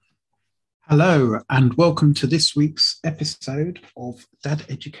Hello, and welcome to this week's episode of Dad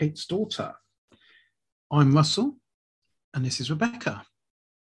Educates Daughter. I'm Russell, and this is Rebecca.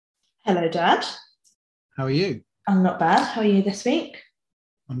 Hello, Dad. How are you? I'm not bad. How are you this week?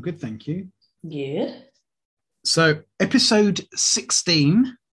 I'm good, thank you. Good. So, episode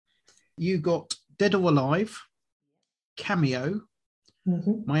 16, you got Dead or Alive, Cameo,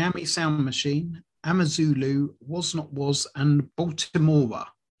 Miami Sound Machine, Amazulu, Was Not Was, and Baltimora.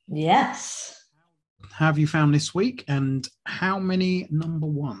 Yes. How have you found this week, and how many number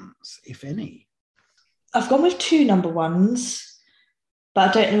ones, if any? I've gone with two number ones, but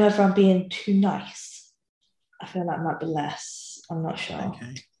I don't know whether I'm being too nice. I feel like it might be less. I'm not sure.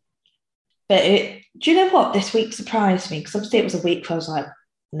 Okay. But do you know what? This week surprised me because obviously it was a week where I was like,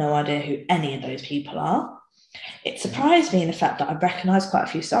 no idea who any of those people are. It surprised me in the fact that I recognised quite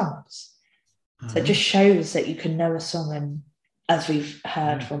a few songs. So it just shows that you can know a song, and as we've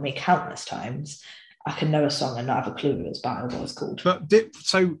heard from me countless times, I can know a song and not have a clue who it's by or what it's called. But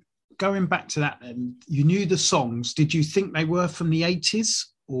so going back to that, then you knew the songs. Did you think they were from the 80s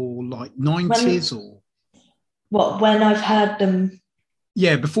or like 90s or what? When I've heard them.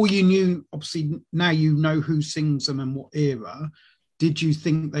 Yeah, before you knew, obviously now you know who sings them and what era. Did you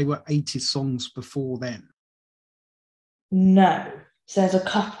think they were 80s songs before then? No. So there's a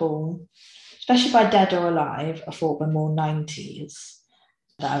couple, especially by Dead or Alive, I thought were more 90s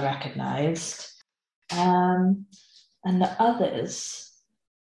that I recognised. And the others,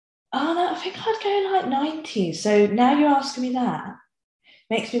 oh no, I think I'd go like 90s. So now you're asking me that.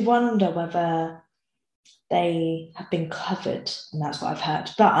 Makes me wonder whether they have been covered, and that's what I've heard.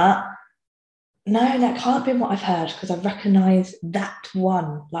 But no, that can't be what I've heard because I recognise that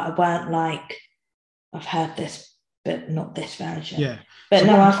one. Like I weren't like, I've heard this, but not this version. Yeah. But so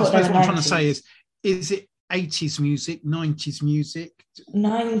no, I thought suppose they were what I'm 90s. trying to say is it 80s music, 90s music?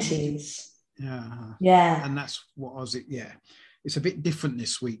 90s. Yeah. Yeah. And that's what I was, yeah. It's a bit different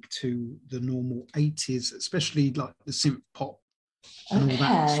this week to the normal 80s, especially like the synth pop and all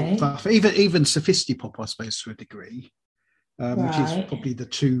that sort of stuff. Even sophisti-pop, I suppose, to a degree, which is probably the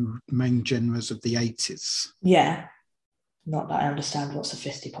two main genres of the 80s. Yeah. Not that I understand what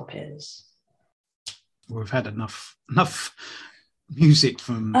sophisti-pop is. We've had enough music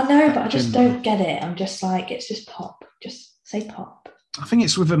from. I know, but I just don't get it. I'm just like, it's just pop. Just say pop. I think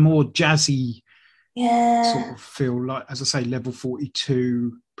it's with a more jazzy sort of feel, like, as I say, Level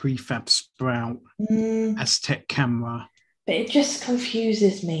 42, Prefab Sprout, Aztec Camera. But it just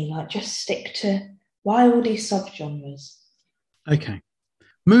confuses me. Like, just stick to, why all these subgenres? Okay.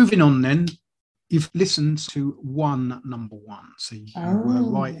 Moving on then. You've listened to one number one. So you were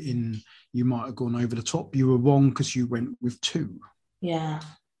right in, you might have gone over the top. You were wrong because you went with two. Yeah.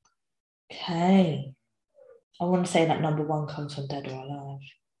 Okay. I want to say that number one comes from Dead or Alive.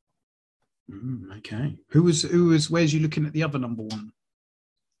 Okay. Who was, where's you looking at the other number one?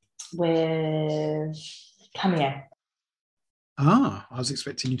 With Cameo. I was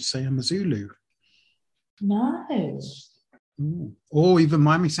expecting you to say Amazulu. No. Ooh. Or even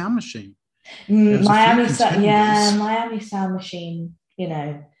Miami Sound Machine. Miami Sound Machine,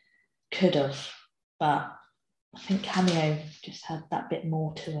 could have, but I think Cameo just had that bit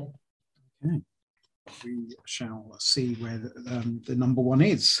more to him. Okay. We shall see where the number one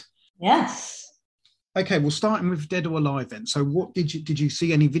is. Yes. Okay, well, starting with Dead or Alive then. So what did you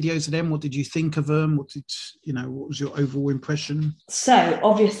see any videos of them? What did you think of them? What was your overall impression? So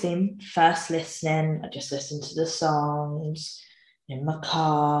obviously, first listening, I just listened to the songs in my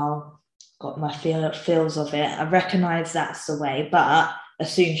car, got my feels of it. I recognised that's the way, but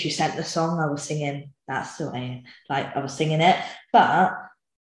as soon as she sent the song, I was singing that's the way. Like, I was singing it. But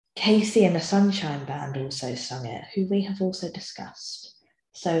Casey and the Sunshine Band also sung it, who we have also discussed.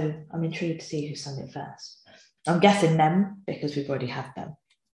 So I'm intrigued to see who sang it first. I'm guessing them because we've already had them.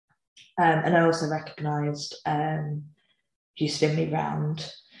 And I also recognised You Spin Me Round.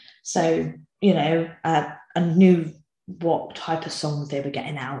 So, I knew what type of songs they were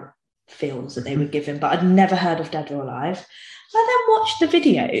getting out, feels that they were giving, but I'd never heard of Dead or Alive. I then watched the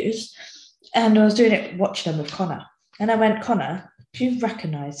videos and I was watching them with Connor. And I went, Connor, do you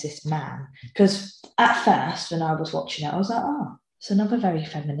recognise this man? Because at first, when I was watching it, I was like, it's another very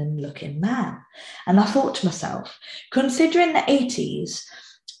feminine looking man. And I thought to myself, considering the 80s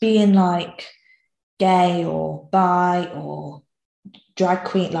being like gay or bi or drag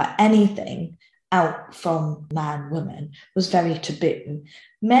queen, like anything out from man, woman was very taboo.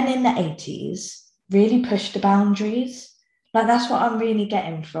 Men in the 80s really pushed the boundaries. Like, that's what I'm really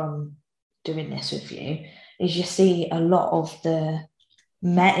getting from doing this with you, is you see a lot of the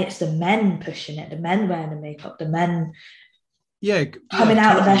men, it's the men pushing it, the men wearing the makeup, the men coming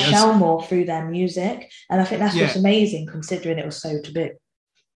out of their totally. shell more through their music. And I think that's what's amazing, considering it was so taboo.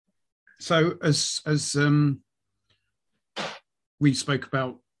 So as we spoke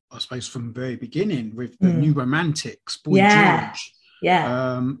about, I suppose, from the very beginning with the New Romantics, Boy George,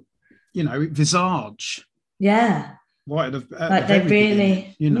 Visage, right at the very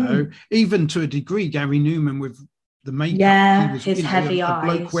beginning, even to a degree, Gary Numan with the makeup, he was, his heavy eyes, a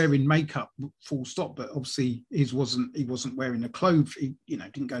bloke wearing makeup, full stop. But obviously, he wasn't wearing the clothes. He,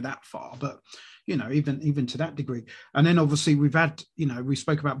 didn't go that far, but even to that degree. And then obviously we've had, we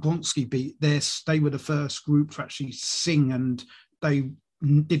spoke about Bronski Beat. They were the first group to actually sing, and they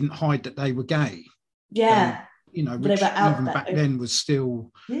didn't hide that they were gay. Yeah. Which even back then was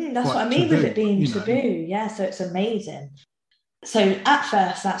still that's what I mean taboo, with it being taboo. Yeah, so it's amazing. So at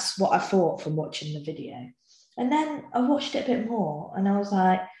first, that's what I thought from watching the video. And then I watched it a bit more and I was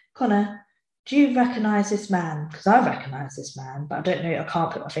like, Connor, do you recognise this man? Because I recognise this man, but I don't know, I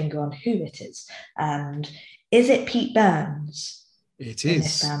can't put my finger on who it is. And is it Pete Burns? It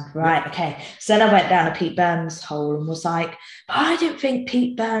is. Right, okay. So then I went down a Pete Burns hole and was like, I didn't think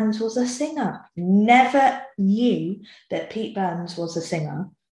Pete Burns was a singer. Never knew that Pete Burns was a singer,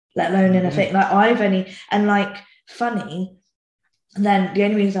 let alone in a thing. Funny. And then the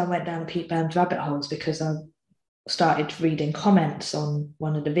only reason I went down a Pete Burns rabbit hole is because I started reading comments on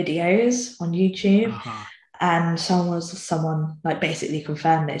one of the videos on YouTube. And someone like basically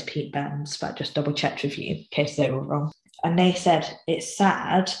confirmed that it's Pete Burns, but just double checked with you in case they were wrong. And they said it's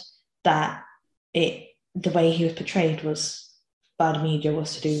sad that the way he was portrayed was by the media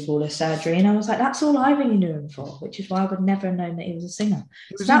was to do all his surgery. And I was like, that's all I really knew him for, which is why I would never have known that he was a singer.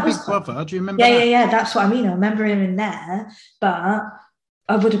 It was in Big Brother. Do you remember that? Yeah, that's what I mean. I remember him in there, but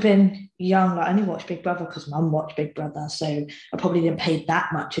I would have been young. Like, I only watched Big Brother because Mum watched Big Brother, so I probably didn't pay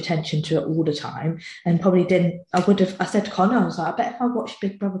that much attention to it all the time, and probably didn't. I said to Connor, I was like, I bet if I watched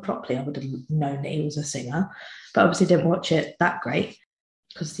Big Brother properly, I would have known that he was a singer, but obviously didn't watch it that great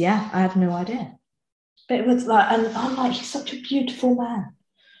because I had no idea. But it was like, and I'm like, he's such a beautiful man.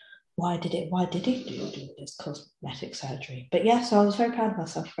 Why did he do this cosmetic surgery? But so I was very proud of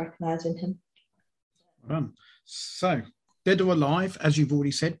myself for recognising him. So. Dead or Alive, as you've already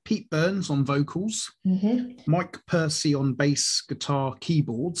said, Pete Burns on vocals, Mike Percy on bass, guitar,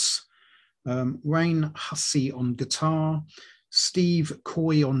 keyboards, Wayne Hussey on guitar, Steve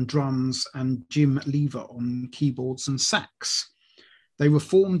Coy on drums, and Jim Lever on keyboards and sax. They were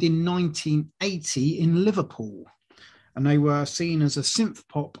formed in 1980 in Liverpool, and they were seen as a synth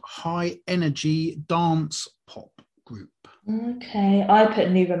pop, high energy dance pop group. Okay, I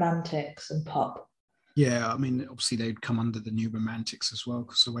put New Romantics and pop. Yeah, I mean, obviously they'd come under the New Romantics as well,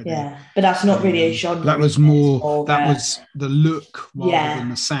 because the way but that's not really a genre. That was more that was the look rather than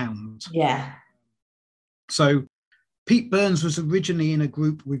the sound. Yeah. So Pete Burns was originally in a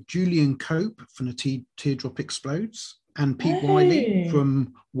group with Julian Cope from the Teardrop Explodes and Pete Wiley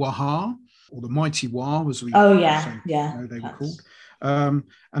from Wah-Ha, or the Mighty Wah, as we they were called.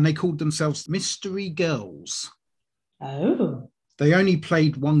 And they called themselves Mystery Girls. Oh. They only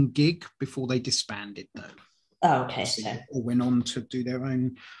played one gig before they disbanded, though. Oh, okay. Or went on to do their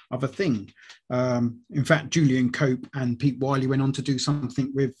own other thing. In fact, Julian Cope and Pete Wiley went on to do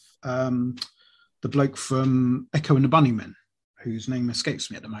something with the bloke from Echo and the Bunnymen, whose name escapes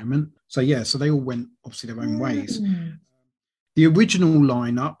me at the moment. So they all went, obviously, their own ways. The original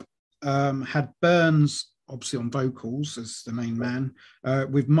lineup had Burns, obviously, on vocals as the main man,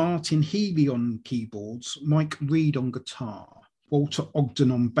 with Martin Healy on keyboards, Mike Reed on guitar, Walter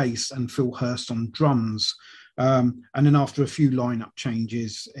Ogden on bass, and Phil Hurst on drums. And then after a few lineup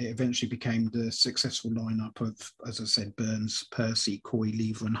changes, it eventually became the successful lineup of, as I said, Burns, Percy, Coy,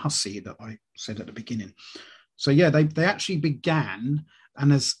 Lever, and Hussey that I said at the beginning. So they actually began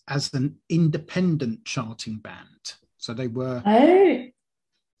and as an independent charting band. So they were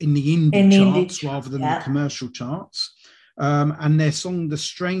in the indie charts rather than the commercial charts. And their song "The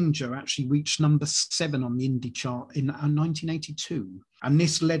Stranger" actually reached number 7 on the indie chart in 1982, and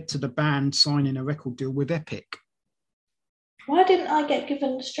this led to the band signing a record deal with Epic. Why didn't I get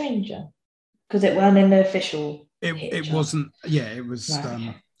given "The Stranger"? Because it weren't in the official. It wasn't. Yeah, it was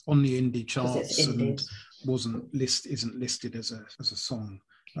on the indie charts and isn't listed as a song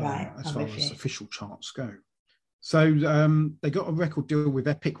as far as official charts go. So they got a record deal with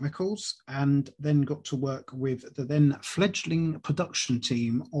Epic Records and then got to work with the then fledgling production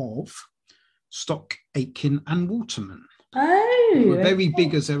team of Stock, Aitken and Waterman. They were very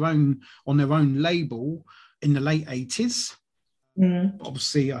big as on their own label in the late 80s.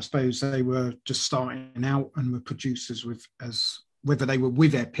 Obviously, I suppose they were just starting out and were producers whether they were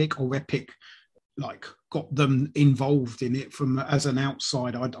with Epic or Epic like got them involved in it from as an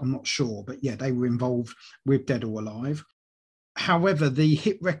outsider. I'm not sure, but yeah, they were involved with Dead or Alive. However, the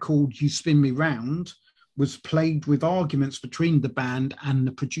hit record "You Spin Me Round" was played with arguments between the band and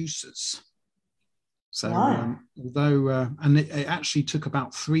the producers. So, Wow. although and it actually took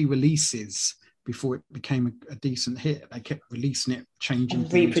about 3 releases before it became a decent hit. They kept releasing it, changing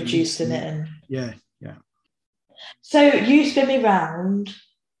And things, reproducing it. And yeah. so "You Spin Me Round,"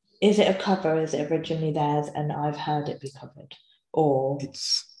 is it a cover? Is it originally theirs and I've heard it be covered? Or It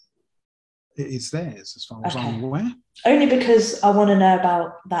is theirs as far as I'm aware. Only because I want to know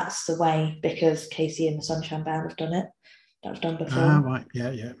about "That's the Way," because Casey and the Sunshine Band have done it. That was done before. Right,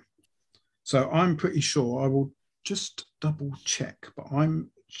 yeah. So I'm pretty sure, I will just double check, but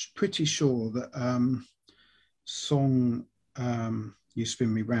I'm pretty sure that song "You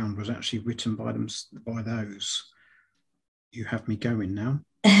Spin Me Round" was actually written by those. You have me going now.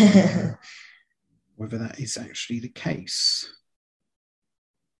 Whether that is actually the case.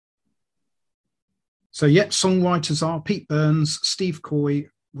 So, songwriters are Pete Burns, Steve Coy,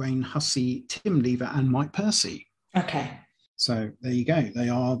 Wayne Hussey, Tim Lever, and Mike Percy. Okay. So there you go. They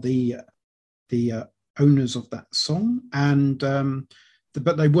are the owners of that song, and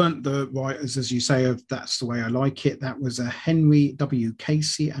but they weren't the writers, as you say, of "That's the Way I Like It." That was a Henry W.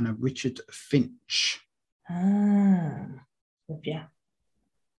 Casey and a Richard Finch. Yeah.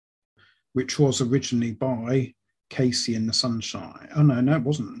 Which was originally by Casey and the Sunshine. Oh no, it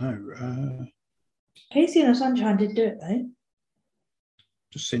wasn't. No. Casey and the Sunshine did do it though.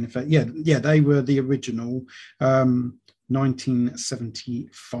 Just seeing if they were the original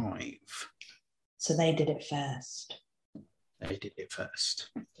 1975. So they did it first.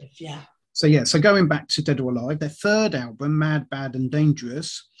 Yeah. So going back to Dead or Alive, their third album, Mad, Bad and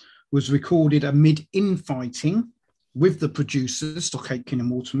Dangerous, was recorded amid infighting with the producers, Stock Aitken and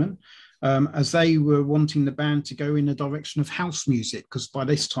Waterman, as they were wanting the band to go in the direction of house music, because by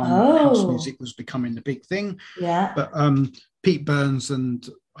this time house music was becoming the big thing. Yeah. But Pete Burns and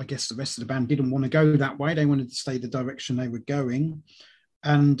I guess the rest of the band didn't want to go that way. They wanted to stay the direction they were going.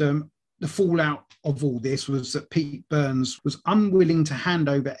 And the fallout of all this was that Pete Burns was unwilling to hand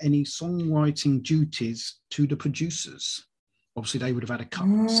over any songwriting duties to the producers. Obviously, they would have had a cut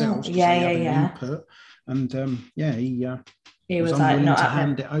themselves because they had an input. And he was unwilling to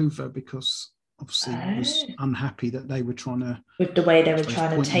hand it over because obviously he was unhappy that they were trying to, with the way they were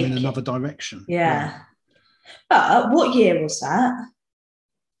trying to take in another direction. Yeah. But what year was that?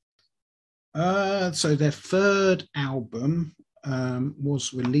 So their third album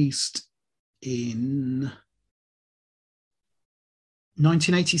was released in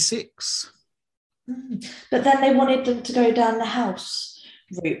 1986. But then they wanted them to go down the house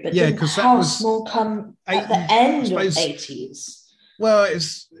route, but didn't house more come at the end of 80s? Well, it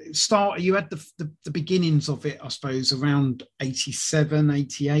started, you had the beginnings of it, I suppose, around 87,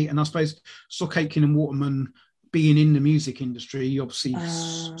 88. And I suppose Stock Aitken and Waterman, being in the music industry, you obviously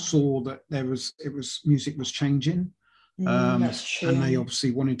saw that music was changing. That's true. And they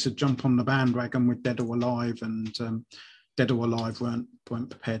obviously wanted to jump on the bandwagon with Dead or Alive, and Dead or Alive weren't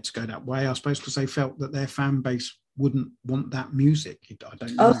prepared to go that way, I suppose, because they felt that their fan base wouldn't want that music. I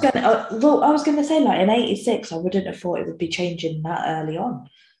don't know. I was going to say, like in 86, I wouldn't have thought it would be changing that early on,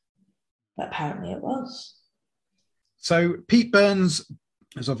 but apparently it was. So Pete Burns,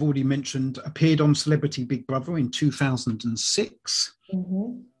 as I've already mentioned, appeared on Celebrity Big Brother in 2006.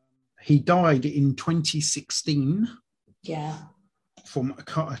 Mm-hmm. He died in 2016. Yeah. From a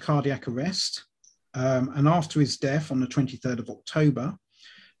cardiac arrest. And after his death on the 23rd of October,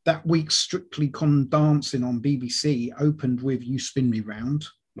 that week's Strictly Come Dancing on BBC opened with "You Spin Me Round,"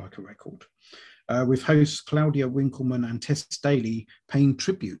 like a record, with hosts Claudia Winkleman and Tess Daly paying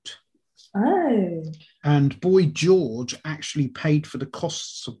tribute. Oh. And Boy George actually paid for the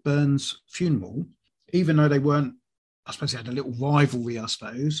costs of Burns' funeral, even though they weren't, I suppose they had a little rivalry, I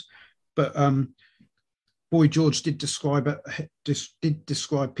suppose. But Boy George did describe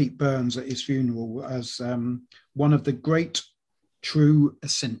Pete Burns at his funeral as one of the great true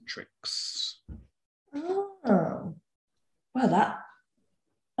eccentrics. Oh, well, I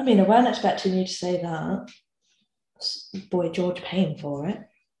weren't expecting you to say that. Boy George paying for it.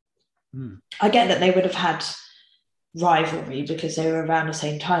 I get that they would have had rivalry because they were around the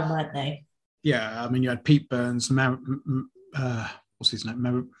same time, weren't they? Yeah, you had Pete Burns, what's his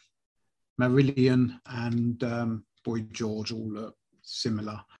name? Marillion and Boy George, all a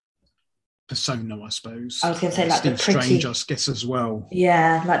similar persona, I suppose. I was going to say, like Steve the pretty Strange, I guess, as well.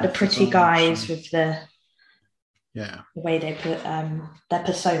 Yeah, like the pretty guys with the way they put their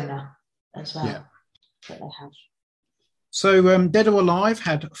persona as well. Yeah. That they have. So Dead or Alive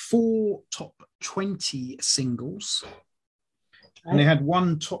had 4 top 20 singles, and they had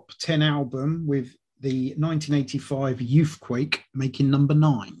 1 top 10 album with the 1985 Youthquake making number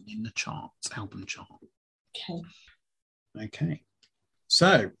 9 in the charts, album chart. Okay.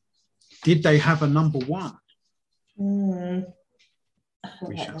 So, did they have a number 1?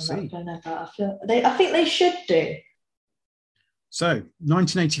 We shall see. I think they should do. So,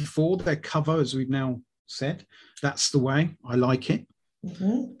 1984, their cover, as we've now said, That's the Way, I Like It.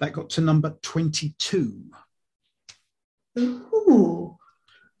 Mm-hmm. That got to number 22. Ooh.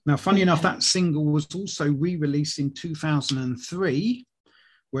 Now, funny enough, that single was also re-released in 2003,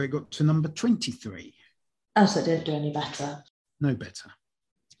 where it got to number 23. Oh, so it didn't do any better. No better.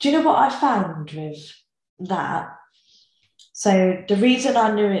 Do you know what I found with that? So the reason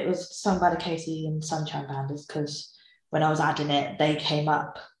I knew it was sung by the Casey and Sunshine Band is because when I was adding it, they came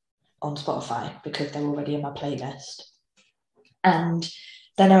up on Spotify because they were already in my playlist. And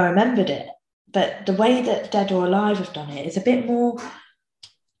then I remembered it. But the way that Dead or Alive have done it is a bit more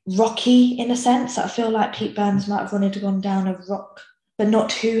rocky in a sense. I feel like Pete Burns might have wanted to go down a rock, but not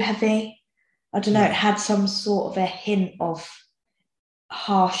too heavy. I don't know, it had some sort of a hint of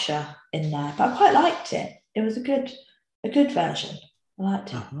harsher in there, but I quite liked it. It was a good version. I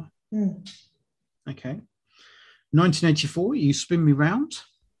liked it. Okay. 1984, You Spin Me Round,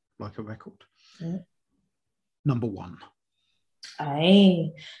 like a record. Number 1.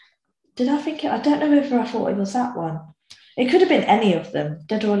 Did I think it? I don't know whether I thought it was that one. It could have been any of them.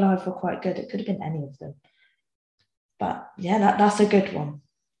 Dead or Alive were quite good. It could have been any of them. But yeah, that's a good one.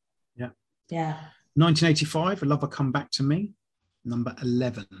 Yeah. 1985, A Lover Come Back to Me, number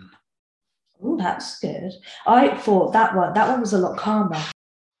 11. Oh, that's good. I thought that one was a lot calmer.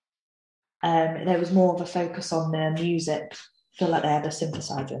 There was more of a focus on the music. I feel like they had a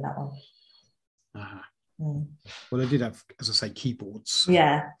synthesizer in that one. Well, they did have, as I say, keyboards.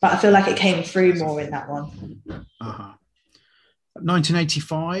 Yeah, but I feel like it came through more in that one.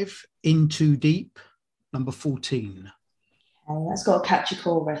 1985, In Too Deep, number 14. That's got a catchy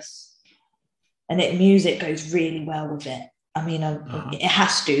chorus. And music goes really well with it. I mean, it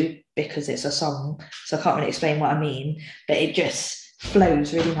has to because it's a song, so I can't really explain what I mean, but it just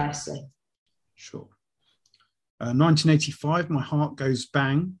flows really nicely. Sure. 1985, My Heart Goes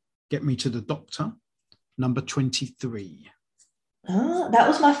Bang, Get Me to the Doctor, number 23. That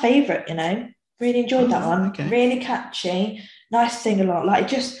was my favourite, Really enjoyed that one. Okay. Really catchy. Nice to sing a lot.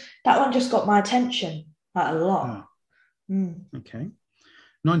 That one just got my attention, a lot. Okay.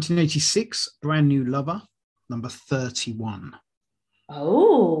 1986, Brand New Lover, number 31.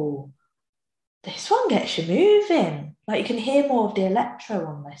 Oh, this one gets you moving. You can hear more of the electro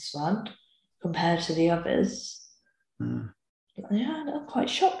on this one compared to the others. Yeah, I'm quite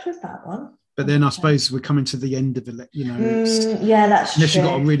shocked with that one. But then I suppose we're coming to the end of it, yeah, that's unless true. you've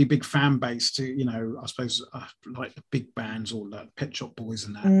got a really big fan base to, I suppose, like the big bands or like Pet Shop Boys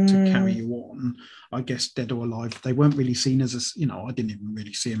and that to carry you on. I guess Dead or Alive, they weren't really seen as I didn't even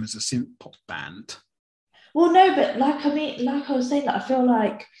really see them as a synth pop band. Well, no, but like I was saying, I feel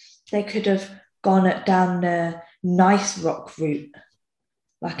like they could have gone down the nice rock route,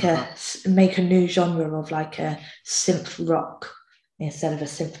 make a new genre of a synth rock instead of a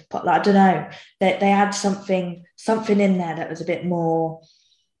synth pop. I don't know. They had something in there that was a bit more,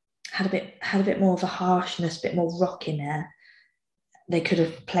 had a bit more of a harshness, a bit more rock in there. They could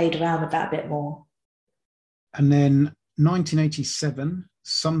have played around with that a bit more. And then 1987,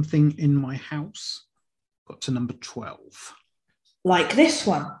 Something in My House got to number 12. Like this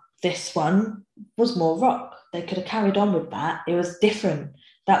one. This one was more rock. They could have carried on with that. It was different.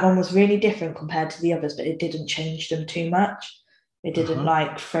 That one was really different compared to the others, but it didn't change them too much. It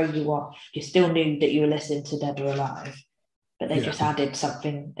didn't throw you off. You still knew that you were listening to Dead or Alive, but they just added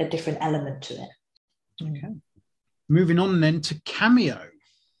a different element to it. Okay. Moving on then to Cameo.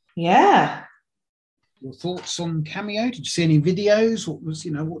 Yeah. Your thoughts on Cameo? Did you see any videos?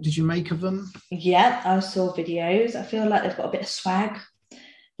 What did you make of them? Yeah, I saw videos. I feel like they've got a bit of swag.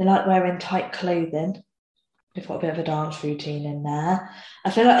 They like wearing tight clothing. They've got a bit of a dance routine in there. I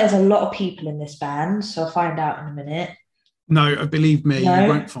feel like there's a lot of people in this band, so I'll find out in a minute. No, believe me, you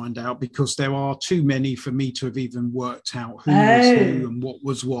won't find out because there are too many for me to have even worked out who was who and what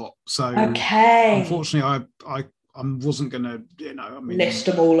was what. So, unfortunately, I wasn't going to, list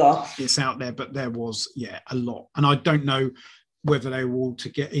them all off. It's out there, but there was, a lot. And I don't know whether they were all to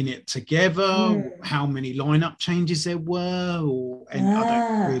get in it together, how many lineup changes there were, I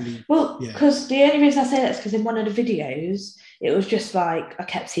don't really. Well, because the only reason I say that is because in one of the videos, it was just I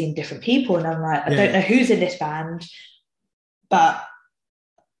kept seeing different people, and I'm like, I don't know who's in this band, but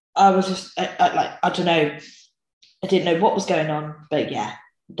I was just I don't know. I didn't know what was going on, but yeah,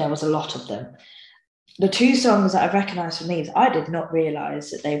 there was a lot of them. The two songs that I recognised from these, I did not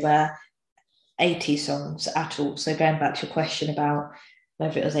realise that they were 80s songs at all. So going back to your question about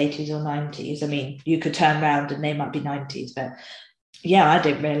whether it was 80s or 90s, I mean, you could turn around and they might be 90s, but yeah, I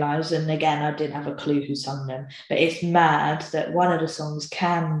didn't realise. And again, I didn't have a clue who sung them. But it's mad that one of the songs,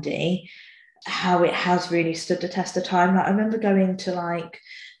 Candy, how it has really stood the test of time. Like, I remember going to, like,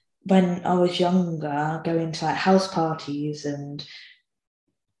 when I was younger, going to like house parties and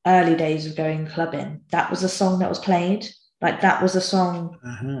early days of going clubbing, that was a song that was played. Like, that was a song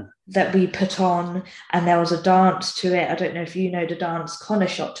that we put on, and there was a dance to it. I don't know if you know the dance. Connor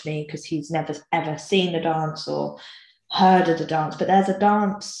shot me because he's never ever seen the dance or heard of the dance, but there's a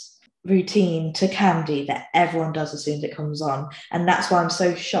dance routine to Candy that everyone does as soon as it comes on. And that's why I'm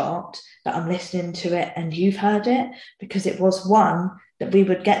so shocked that I'm listening to it and you've heard it, because it was one that we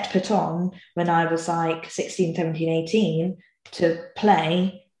would get put on when I was like 16, 17, 18 to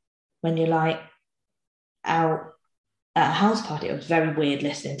play when you're like out at a house party. It was very weird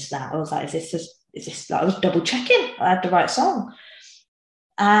listening to that. I was like, is this like, I was double checking I had the right song.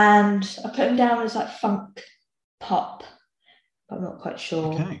 And I put him down as like funk pop, but I'm not quite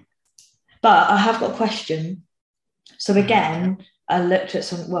sure. Okay. But I have got a question. So again, I looked at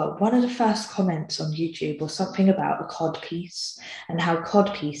one of the first comments on YouTube was something about a cod piece and how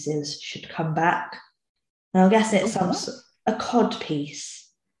cod pieces should come back. Now I guess it's a cod piece.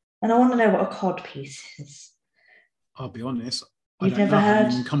 And I want to know what a cod piece is. I'll be honest. You've never heard? I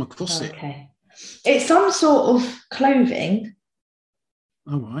haven't even come across it. Okay. It's some sort of clothing.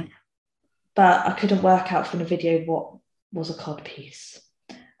 All right. But I couldn't work out from the video what was a cod piece.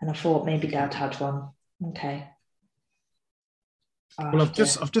 And I thought maybe Dad had one. Okay. Well,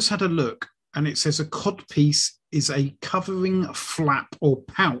 I've just had a look, and it says a cod piece is a covering flap or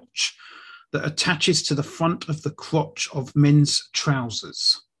pouch that attaches to the front of the crotch of men's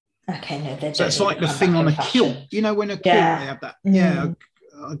trousers. Okay, no, they don't. So it's like the thing on a kilt. You know, when a kilt, they have that. Yeah,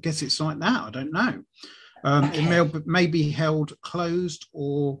 I guess it's like that. I don't know. It may be held closed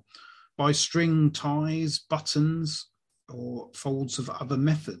or by string ties, buttons, or folds of other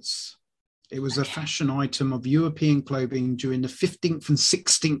methods. It was a fashion item of European clothing during the 15th and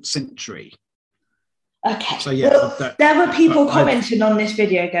 16th century. Okay. So yeah, well, there were people commenting on this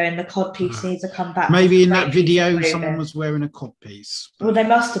video going, the cod piece needs to come back. Maybe in that video, someone was wearing a cod piece. Well, they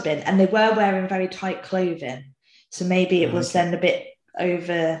must have been, and they were wearing very tight clothing. So maybe it was then a bit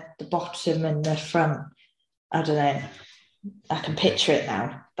over the bottom and the front. I don't know. I can picture it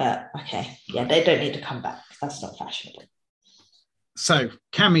now, but okay. Yeah, they don't need to come back. That's not fashionable. So,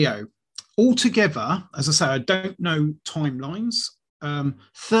 Cameo. Altogether, as I say, I don't know timelines.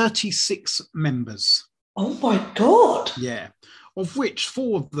 36 members. Oh my God. Yeah. Of which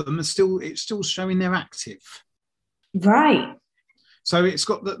 4 of them are still showing they're active. Right. So it's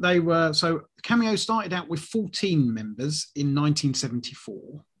got that they were, so Cameo started out with 14 members in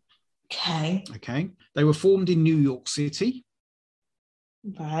 1974. Okay. They were formed in New York City.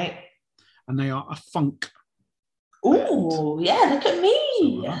 Right. And they are a funk. Oh, yeah, look at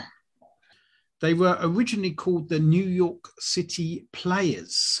me. So, they were originally called the New York City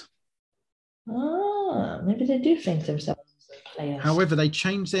Players. Oh, maybe they do think themselves as players. However, they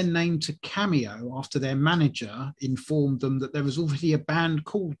changed their name to Cameo after their manager informed them that there was already a band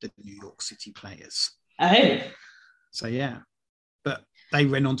called the New York City Players. Oh. So, yeah. But they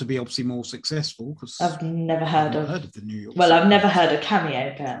went on to be obviously more successful. Because I've never heard of the New York Well, City I've never Players. heard of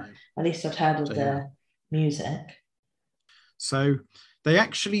Cameo, but at least I've heard of the music. So they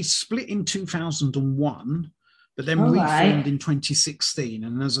actually split in 2001, but then reformed in 2016.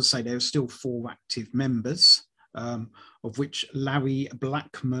 And as I say, there are still 4 active members, of which Larry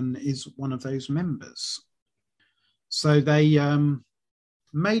Blackman is one of those members. So they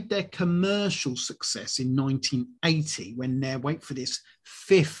made their commercial success in 1980 when their, wait for this,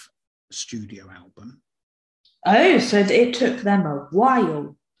 5th studio album. Oh, so it took them a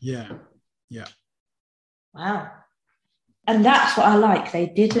while. Yeah. Wow. And that's what I like. They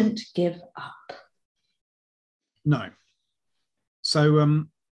didn't give up. No. So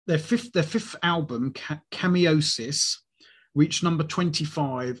their fifth album, Cameosis, reached number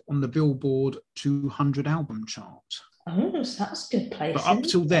 25 on the Billboard 200 album chart. Oh, so that's a good place. But up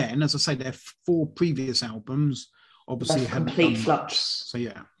till then, as I say, their 4 previous albums obviously had complete flops. So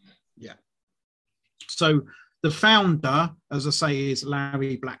yeah. So the founder, as I say, is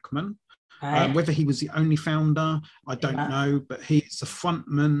Larry Blackman. Whether he was the only founder, I don't know, but he is the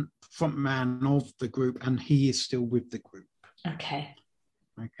frontman of the group, and he is still with the group. Okay.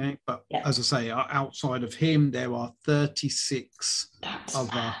 But as I say, outside of him, there are 36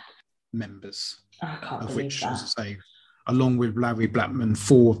 other members. I can't of believe which, that. as I say, along with Larry Blackman,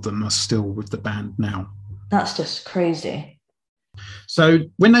 4 of them are still with the band now. That's just crazy. So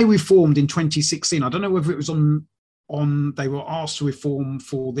when they reformed in 2016, I don't know whether it was on they were asked to reform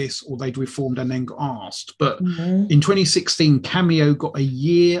for this or they'd reformed and then got asked. But in 2016, Cameo got a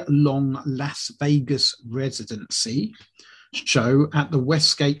year-long Las Vegas residency show at the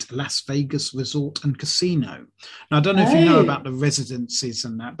Westgate Las Vegas Resort and Casino. Now, I don't know if you know about the residencies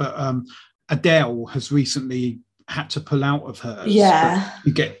and that, but Adele has recently had to pull out of hers. Yeah.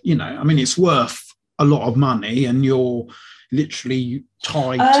 You get, I mean, it's worth a lot of money and you're literally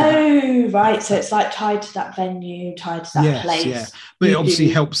tied to that. Right. So it's like tied to that venue, tied to that place. Yeah. But it obviously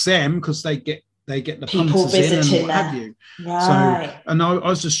helps them because they get the people punters in and what there. have you. Right. So, and I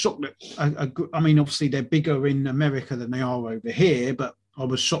was just shocked that, I mean, obviously they're bigger in America than they are over here, but I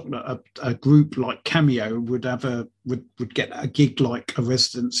was shocked that a group like Cameo would get a gig like a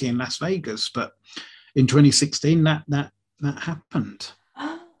residency in Las Vegas. But in 2016, that happened.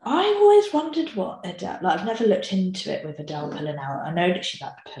 I always wondered what Adele, like I've never looked into it with Adele pulling out. I know that she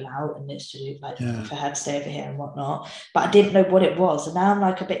like to pull out and it's to do like for her to stay over here and whatnot, but I didn't know what it was. And now I'm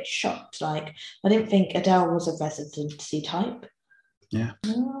like a bit shocked. Like I didn't think Adele was a residency type. Yeah.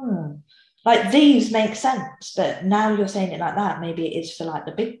 Like these make sense, but now you're saying it like that, maybe it is for like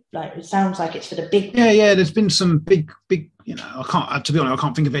the big, like it sounds like it's for the big. Yeah. There's been some big, I can't, to be honest, I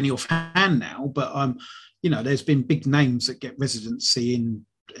can't think of any offhand now, but there's been big names that get residency in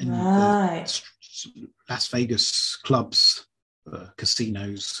right. Las Vegas clubs,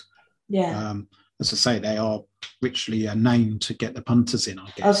 casinos. Yeah. As I say, they are richly a name to get the punters in, I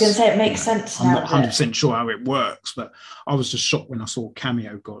guess. I was going to say it makes sense now. I'm not 100% sure how it works, but I was just shocked when I saw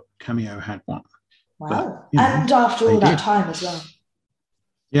Cameo had one. Wow. But, and after all that time as well.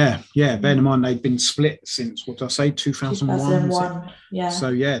 Yeah. Bear in mind, they've been split since, what did I say, 2001? Yeah. So,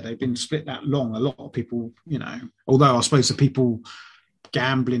 yeah, they've been split that long. A lot of people, although I suppose the people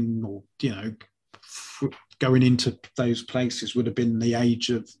gambling or going into those places would have been the age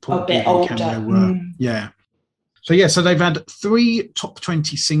of a bit older. So they've had 3 top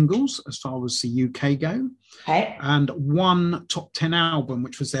 20 singles as far as the UK go, and 1 top 10 album,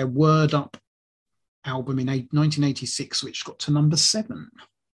 which was their Word Up album in 1986, which got to number 7.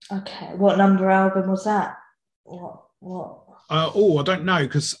 Okay, what number album was that? What I don't know,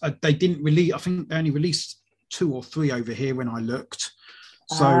 because they didn't release, I think they only released 2 or 3 over here when I looked.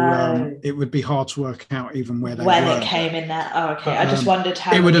 So it would be hard to work out even where they were. When it came in there. Oh, okay. But, I just wondered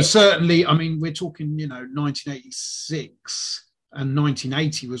how. It would have certainly, I mean, we're talking, 1986 and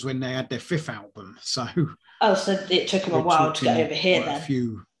 1980 was when they had their 5th album. So. Oh, so it took them a while to get over here then. A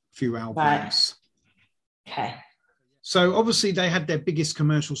few albums. Right. Okay. So obviously they had their biggest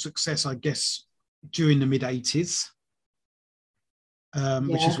commercial success, I guess, during the mid-80s.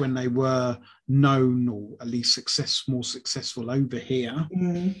 Which is when they were known or at least more successful over here.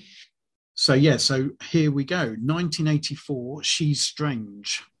 So here we go. 1984, She's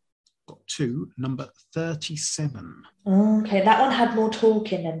Strange got to number 37. Okay, that one had more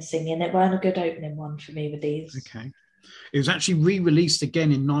talking than singing. It weren't a good opening one for me with these. Okay. It was actually re-released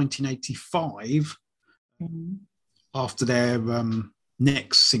again in 1985 after their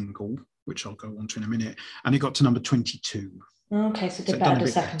next single, which I'll go on to in a minute, and it got to number 22. Okay, so did better the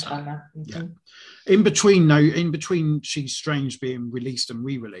second time now. Yeah. In between She's Strange being released and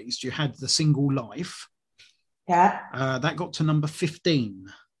re-released, you had the single Life. Yeah. That got to number 15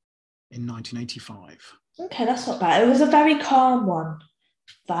 in 1985. Okay, that's not bad. It was a very calm one.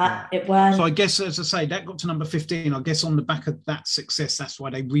 It weren't. So I guess, as I say, that got to number 15. I guess on the back of that success, that's why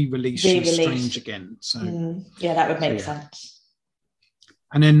they re-released She's Strange again. So that would make sense.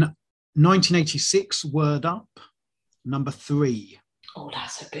 And then 1986, Word Up. Number 3. Oh,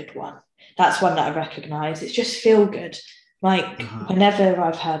 that's a good one. That's one that I recognise. It's just feel good. Like whenever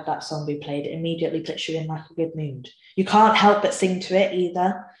I've heard that song be played, it immediately puts you in like a good mood. You can't help but sing to it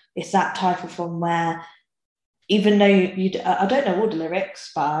either. It's that type of one where even though I don't know all the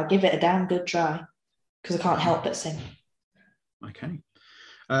lyrics, but I give it a damn good try because I can't help but sing. Okay.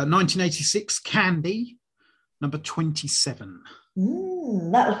 1986, Candy, number 27.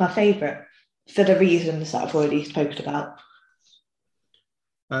 That was my favourite. For the reasons that I've already spoken about.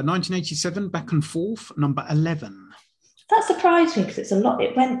 1987, Back and Forth, number 11. That surprised me because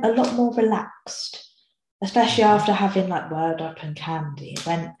it went a lot more relaxed, especially after having like Word Up and Candy. It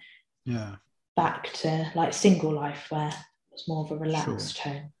went back to like Single Life where it was more of a relaxed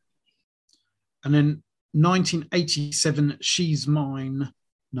tone. And then 1987, She's Mine,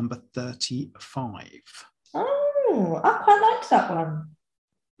 number 35. Oh, I quite liked that one.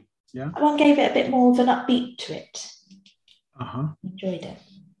 Yeah. That one gave it a bit more of an upbeat to it. Uh-huh. Enjoyed it.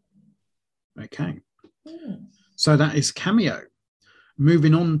 Okay. So that is Cameo.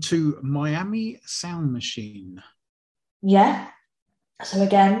 Moving on to Miami Sound Machine. Yeah. So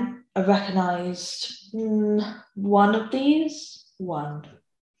again, I recognised one of these. One.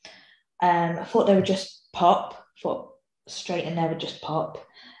 I thought they were just pop. Thought straight in there would just pop.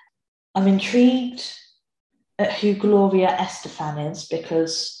 I'm intrigued at who Gloria Estefan is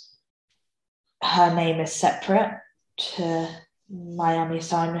because her name is separate to Miami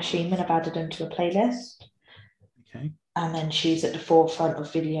Sound Machine and I've added them to a playlist. Okay. And then she's at the forefront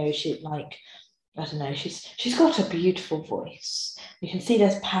of video. She like, I don't know, she's got a beautiful voice. You can see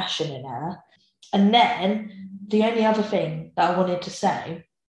there's passion in her. And then the only other thing that I wanted to say,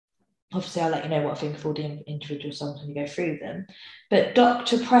 obviously I'll let you know what I think of all the individual songs when you go through them, but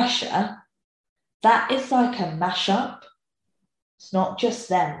Dr. Pressure, that is like a mashup. It's not just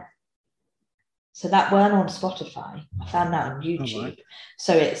them. So that weren't on Spotify. I found that on YouTube. Right.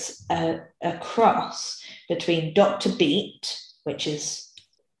 So it's a cross between Dr. Beat, which is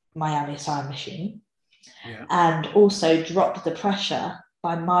Miami Sound Machine, and also Drop the Pressure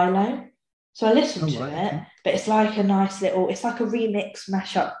by Milo. So I listened to it, but it's like a nice little, it's like a remix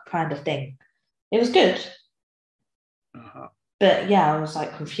mashup kind of thing. It was good. Uh-huh. But yeah, I was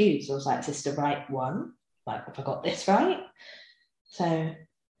like confused. I was like, is this the right one? Like, have I got this right? So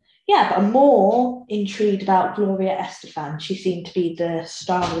yeah, but I'm more intrigued about Gloria Estefan. She seemed to be the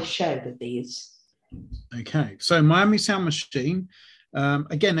star of the show with these. Okay, so Miami Sound Machine,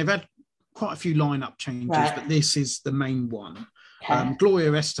 again, they've had quite a few lineup changes, but this is the main one. Okay.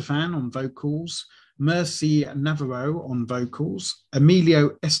 Gloria Estefan on vocals, Mercy Navarro on vocals,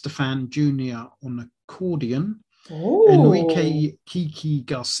 Emilio Estefan Jr. on accordion, Enrique Kiki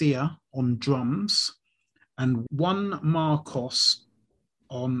Garcia on drums, and Juan Marcos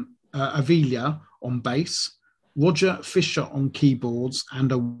on Avila on bass, Roger Fisher on keyboards,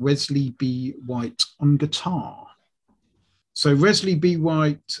 and a Wesley B. White on guitar. So Wesley B.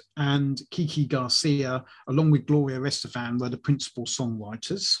 White and Kiki Garcia, along with Gloria Estefan, were the principal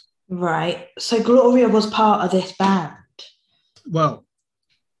songwriters. Right. So Gloria was part of this band? Well,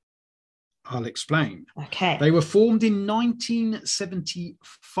 I'll explain. Okay. They were formed in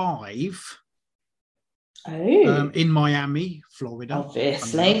 1975 in Miami, Florida.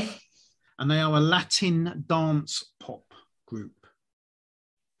 Obviously. And they are a Latin dance pop group.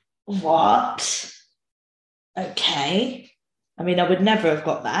 What? Okay. I mean, I would never have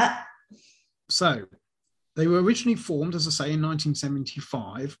got that. So they were originally formed, as I say, in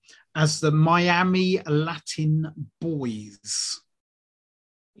 1975 as the Miami Latin Boys.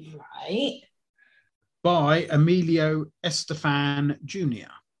 Right. By Emilio Estefan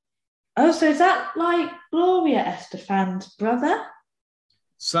Jr. Oh, so is that like Gloria Estefan's brother?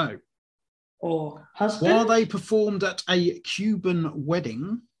 So, or husband? While they performed at a Cuban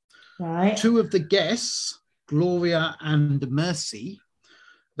wedding, two of the guests, Gloria and Mercy,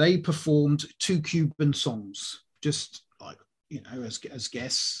 they performed two Cuban songs, just like, as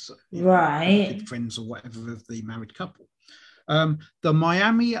guests, good friends or whatever of the married couple. The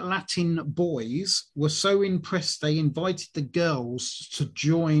Miami Latin Boys were so impressed they invited the girls to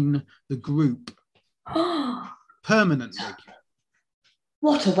join the group permanently.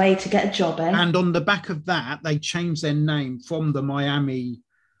 What a way to get a job, eh? And on the back of that, they changed their name from the Miami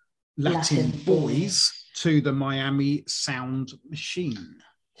Latin Boys to the Miami Sound Machine.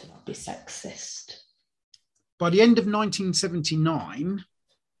 To not be sexist. By the end of 1979,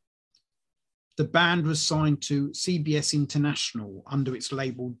 the band was signed to CBS International under its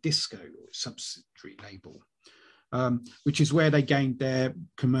label Disco, subsidiary label, which is where they gained their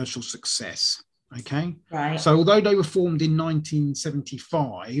commercial success. Okay. Right. So although they were formed in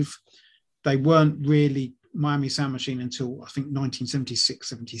 1975, they weren't really Miami Sound Machine until I think 1976,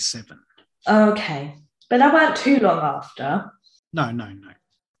 77. Okay. But that weren't too long after. No.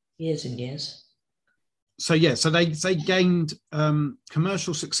 Years and years. So yeah, so they gained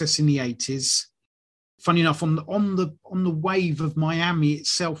commercial success in the 80s. Funny enough, on the wave of Miami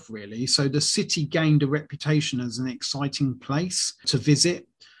itself, really. So the city gained a reputation as an exciting place to visit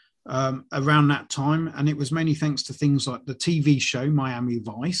around that time, and it was mainly thanks to things like the TV show Miami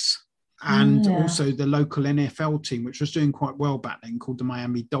Vice, and also the local NFL team, which was doing quite well back then, called the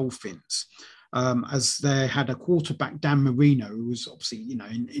Miami Dolphins, as they had a quarterback, Dan Marino, who was obviously,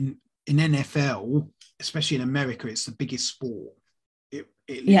 in NFL, especially in America, it's the biggest sport. It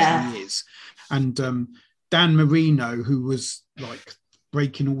literally is. And Dan Marino, who was like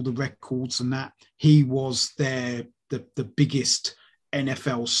breaking all the records and that, he was the biggest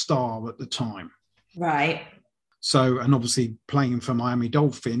NFL star at the time. Right. So, and obviously playing for Miami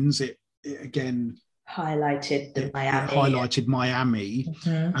Dolphins, it again highlighted the Miami. It highlighted Miami.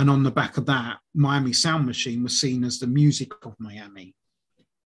 Mm-hmm. And on the back of that, Miami Sound Machine was seen as the music of Miami,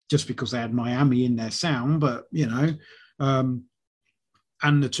 just because they had Miami in their sound, but, you know,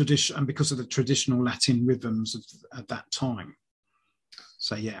 and the tradition, and because of the traditional Latin rhythms at that time.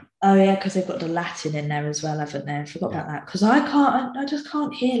 So, yeah. Oh, yeah, because they've got the Latin in there as well, haven't they? I forgot about that, because I just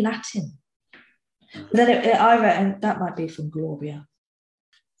can't hear Latin. But then I reckon that might be from Gloria.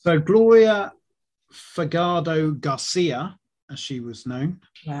 So Gloria Fagado Garcia, as she was known,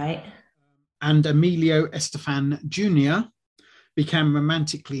 right, and Emilio Estefan Jr. became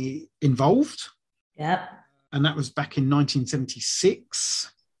romantically involved. Yeah. And that was back in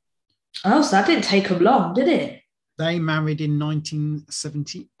 1976. Oh, so that didn't take them long, did it? They married in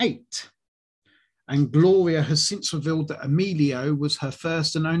 1978. And Gloria has since revealed that Emilio was her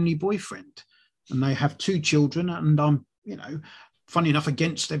first and only boyfriend. And they have 2 children. And I'm, you know, funny enough,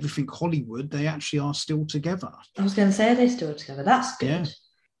 against everything Hollywood, they actually are still together. I was going to say, are they still together? That's good. Yeah.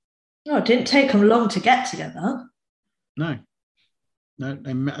 No, it didn't take them long to get together. No,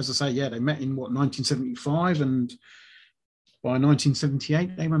 they met, as I say, they met in 1975, and by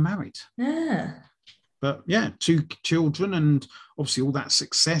 1978 they were married. Yeah. But 2 children, and obviously all that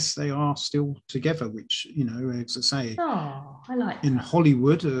success, they are still together, which, you know, as I say, I like in that.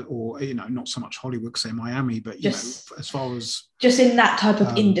 Hollywood, or, you know, not so much Hollywood because they're Miami, but, you know, as far as... Just in that type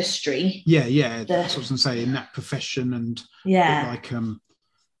of industry. Yeah, that's what I was going to say, in that profession, and like,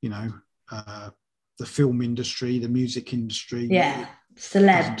 you know, the film industry, the music industry. Yeah,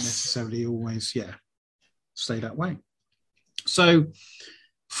 celebs. Doesn't necessarily always, stay that way. So...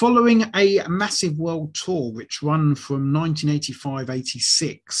 following a massive world tour, which ran from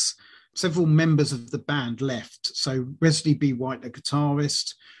 1985-86, several members of the band left. So Wesley B. White, the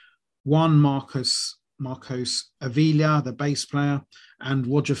guitarist, Juan Marcos Avila, the bass player, and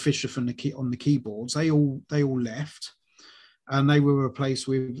Roger Fisher on the keyboards. They all left, and they were replaced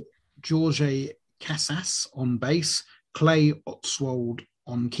with Jorge Casas on bass, Clay Otswald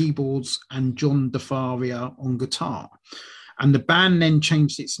on keyboards, and John DeFaria on guitar. And the band then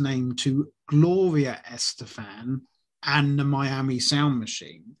changed its name to Gloria Estefan and the Miami Sound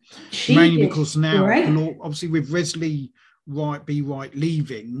Machine. Mainly because now, obviously with Wesley B. White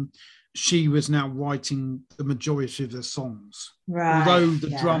leaving, she was now writing the majority of the songs. Right. Although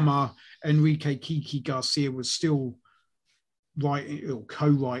the drummer, Enrique Kiki Garcia, was still writing or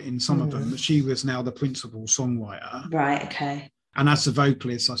co-writing some of them, but she was now the principal songwriter. Right, okay. And as the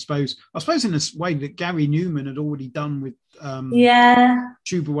vocalist, I suppose in this way that Gary Newman had already done with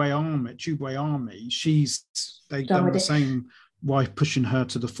Tubeway Army, they've done the same by pushing her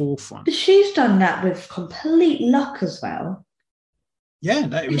to the forefront. But she's done that with Complete Luck as well. Yeah,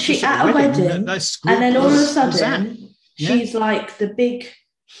 that was she at a wedding, and then all of a sudden she's like the big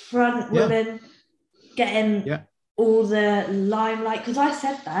front woman getting all the limelight. Because I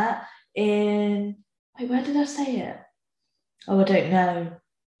said that where did I say it? Oh, I don't know.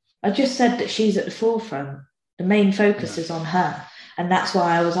 I just said that she's at the forefront. The main focus is on her. And that's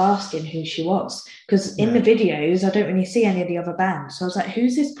why I was asking who she was. Because in the videos, I don't really see any of the other bands. So I was like,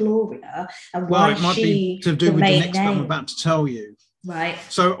 who's this Gloria? And why is she to do with the next bit I'm about to tell you. Right.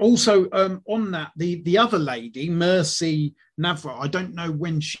 So also on that, the other lady, Mercy Navra, I don't know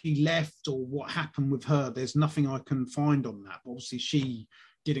when she left or what happened with her. There's nothing I can find on that. Obviously, she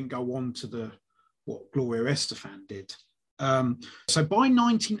didn't go on to what Gloria Estefan did. So by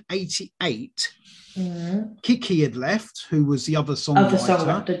 1988, Kiki had left, who was the other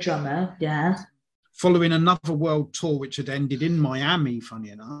songwriter. The drummer, following another world tour, which had ended in Miami, funny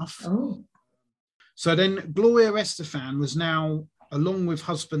enough. Oh. So then Gloria Estefan was now, along with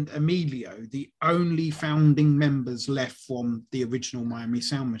husband Emilio, the only founding members left from the original Miami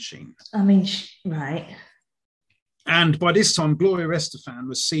Sound Machine. I mean, right. And by this time, Gloria Estefan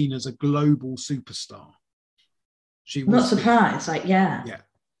was seen as a global superstar. She was not surprised, Yeah.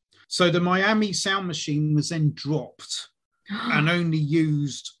 So the Miami Sound Machine was then dropped and only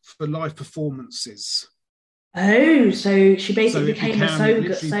used for live performances. Oh, so she basically became a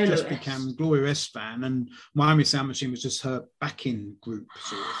soloist. Just became Gloria Estefan, and Miami Sound Machine was just her backing group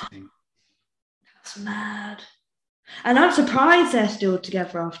sort of thing. That's mad. And I'm surprised they're still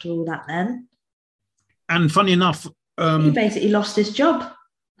together after all that then. And funny enough... he basically lost his job.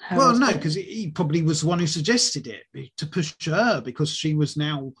 Well, no, because he probably was the one who suggested it to push her, because she was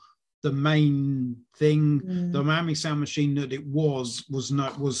now the main thing. The Miami Sound Machine that it was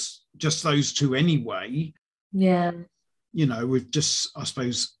just those two anyway. Yeah. You know, with just, I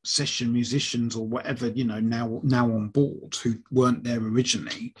suppose, session musicians or whatever, you know, now on board who weren't there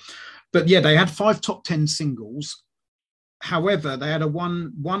originally. But yeah, they had 5 top 10 singles. However, they had a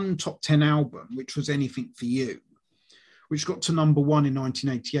one top 10 album, which was Anything for You, which got to number one in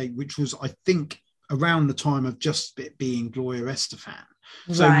 1988, which was, I think, around the time of just it being Gloria Estefan.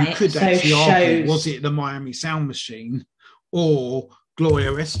 So right. you could actually argue, was it the Miami Sound Machine or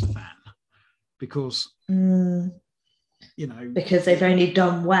Gloria Estefan? Because, because they've only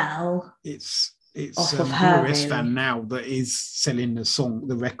done well. It's off of her, Gloria Estefan really. now that is selling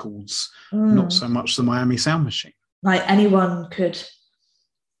the records, not so much the Miami Sound Machine. Like anyone could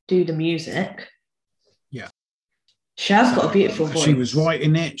do the music. Yeah. She has got a beautiful voice. She was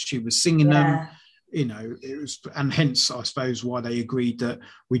writing it, she was singing them. It was, and hence I suppose why they agreed that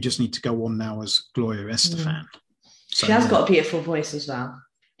we just need to go on now as Gloria Estefan. So, she has got a beautiful voice as well.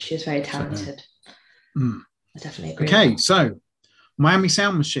 She is very talented. I definitely agree. Okay, so Miami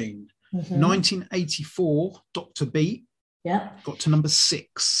Sound Machine, 1984, Dr. Beat. Yeah. Got to number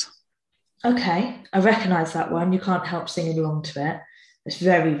 6. Okay, I recognise that one. You can't help singing along to it. It's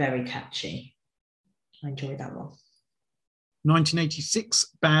very, very catchy. I enjoy that one.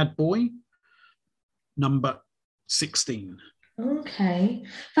 1986, Bad Boy, number 16. Okay.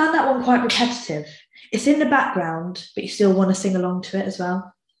 Found that one quite repetitive. It's in the background, but you still want to sing along to it as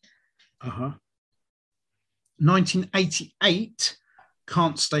well. 1988,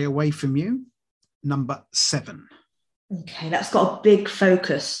 Can't Stay Away From You, number 7. Okay, that's got a big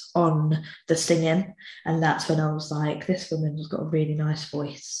focus on the singing. And that's when I was like, this woman's got a really nice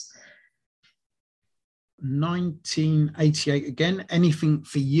voice. 1988 again, Anything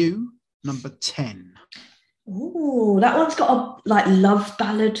for You, number 10. Ooh, that one's got a love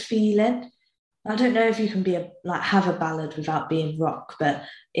ballad feeling. I don't know if you can have a ballad without being rock, but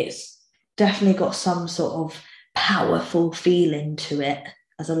it's definitely got some sort of powerful feeling to it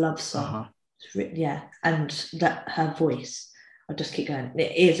as a love song. Yeah, and that her voice, I'll just keep going.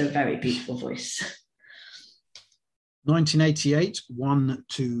 It is a very beautiful voice. 1988, 1,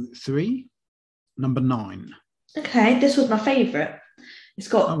 2, 3, number 9. Okay, this was my favourite. It's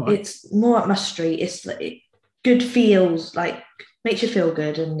got it's more up my street. It's good feels, makes you feel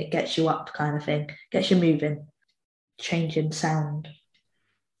good, and it gets you up, kind of thing. Gets you moving, changing sound.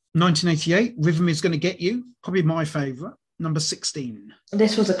 1988, Rhythm Is Gonna Get You, probably my favourite, number 16.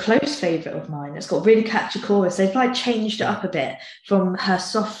 This was a close favourite of mine. It's got really catchy chorus. They've changed it up a bit from her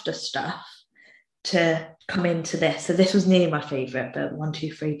softer stuff to come into this. So this was nearly my favourite, but 1,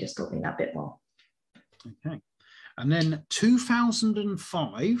 2, 3 just got me that bit more. Okay. And then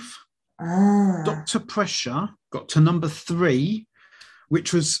 2005, Dr. Pressure got to number 3,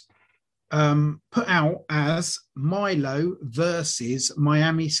 which was put out as Milo versus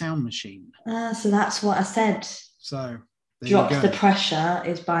Miami Sound Machine. So that's what I said. So Drop the Pressure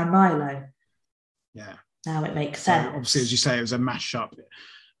is by Milo. Yeah. Now it makes sense. So obviously, as you say, it was a mashup.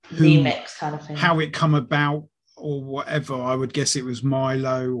 Remix kind of thing. How it come about or whatever, I would guess it was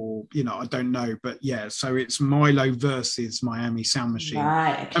Milo or, I don't know. But yeah, so it's Milo versus Miami Sound Machine.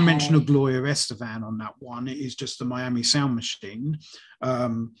 Right, okay. I mentioned a Gloria Estefan on that one. It is just the Miami Sound Machine.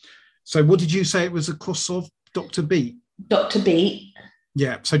 So what did you say it was a cross of? Dr. Beat? Dr. Beat.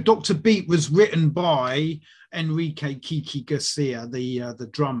 Yeah, so Dr. Beat was written by Enrique Kiki Garcia, the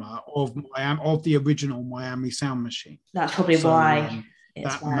drummer of the original Miami Sound Machine. That's probably why.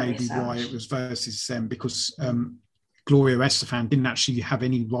 That may be why it was versus them, because Gloria Estefan didn't actually have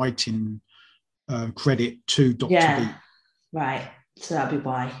any writing credit to Dr. Beat. Right. So that'd be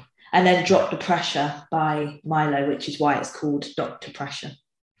why. And then Drop the Pressure by Milo, which is why it's called Dr. Pressure.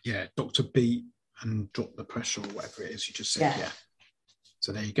 Yeah, Dr. Beat and Drop the Pressure or whatever it is you just said. Yeah.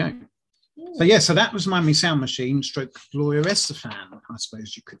 So there you go. So that was Miami Sound Machine stroke Gloria Estefan, I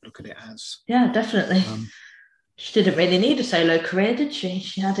suppose you could look at it as. Yeah, definitely. She didn't really need a solo career, did she?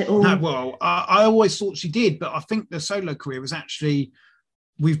 She had it all. No, well, I always thought she did, but I think the solo career was actually,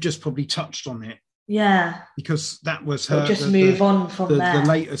 we've just probably touched on it. Yeah. Because that was her. Just move on from there. The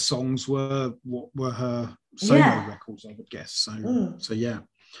later songs were what were her solo records, I would guess. So yeah.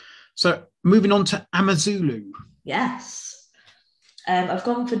 So moving on to Amazulu. Yes. I've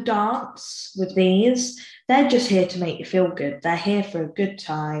gone for dance with these. They're just here to make you feel good. They're here for a good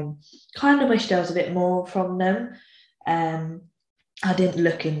time. Kind of wish there was a bit more from them. I didn't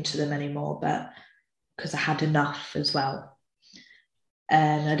look into them anymore, but because I had enough as well.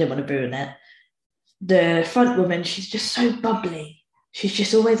 And I didn't want to ruin it. The front woman, she's just so bubbly. She's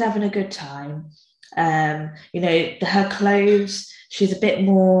just always having a good time. Her clothes, she's a bit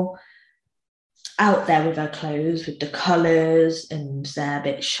more out there with her clothes, with the colours, and they're a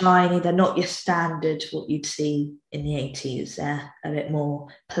bit shiny. They're not your standard what you'd see in the 80s. They're a bit more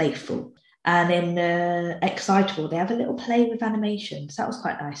playful. And in Excitable, they have a little play with animations. That was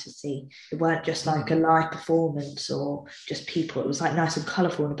quite nice to see. It weren't just like a live performance or just people. It was like nice and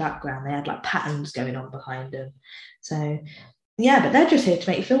colourful in the background. They had like patterns going on behind them. So yeah, but they're just here to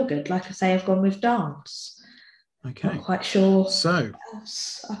make you feel good. Like I say, I've gone with dance. Okay. Not quite sure So what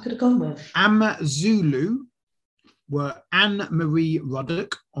else I could have gone with. AmaZulu were Anne Marie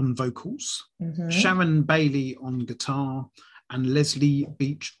Ruddock on vocals, Sharon Bailey on guitar, and Leslie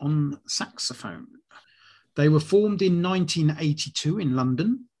Beach on saxophone. They were formed in 1982 in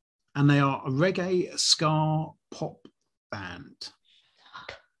London, and they are a reggae ska pop band.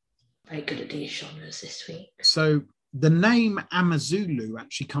 Very good at these genres this week. So the name AmaZulu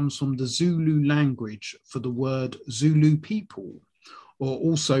actually comes from the Zulu language for the word Zulu people, or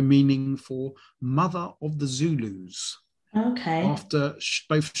also meaning for mother of the Zulus. Okay. After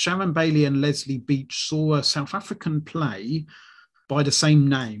both Sharon Bailey and Leslie Beach saw a South African play by the same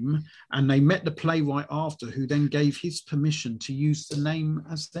name, and they met the playwright after, who then gave his permission to use the name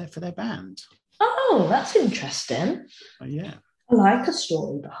as for their band. Oh, that's interesting. Yeah. I like a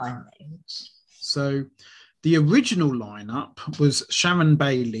story behind things. So the original lineup was Sharon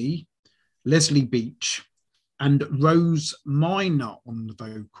Bailey, Leslie Beach, and Rose Minor on the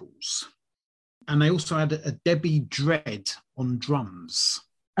vocals. And they also had a Debbie Dredd on drums.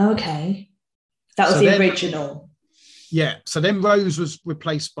 Okay. That was the original. Yeah. So then Rose was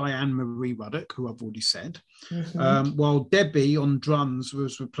replaced by Anne Marie Ruddock, who I've already said, while Debbie on drums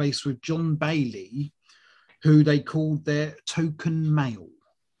was replaced with John Bailey, who they called their token male,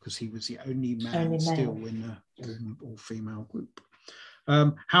 because he was the only man still in the all-female group.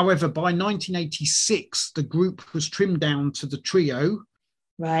 However, by 1986, the group was trimmed down to the trio,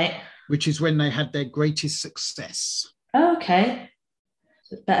 right, which is when they had their greatest success. Okay.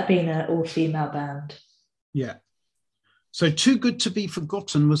 So it's better being an all-female band. Yeah. So Too Good to Be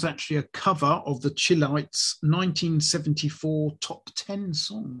Forgotten was actually a cover of the Chillites' 1974 top 10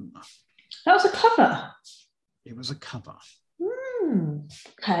 song. That was a cover? It was a cover.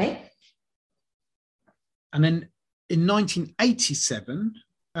 Okay. And then in 1987,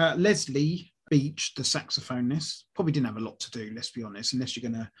 Leslie Beach, the saxophonist, probably didn't have a lot to do, let's be honest, unless you're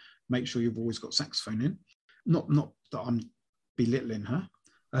going to make sure you've always got saxophone in. Not that I'm belittling her.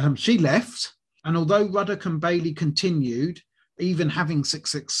 She left, and although Ruddock and Bailey continued, even having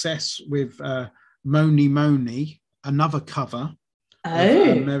success with Moni Moni, another cover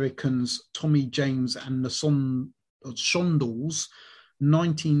of Americans Tommy James and the Shondells'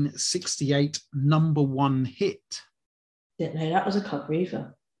 1968 #1 hit. Didn't know that was a cover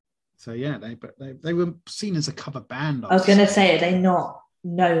either. So yeah, they were seen as a cover band. I was going to say, are they not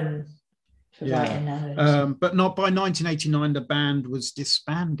known for writing those? But not by 1989, the band was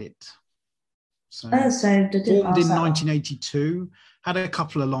disbanded. So formed in 1982, had a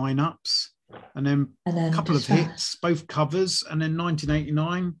couple of lineups, and then a couple of hits, both covers, and then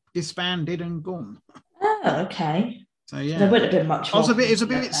 1989 disbanded and gone. Oh, okay. So yeah, there wouldn't have been much. It's a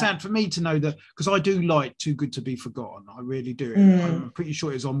bit sad for me to know that, because I do like Too Good to Be Forgotten. I really do. I'm pretty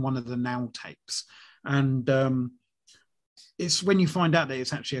sure it's on one of the Now tapes, and it's when you find out that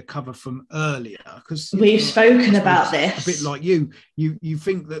it's actually a cover from earlier, because we've spoken about this. A bit like you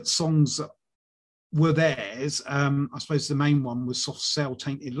think that songs were theirs. I suppose the main one was Soft Cell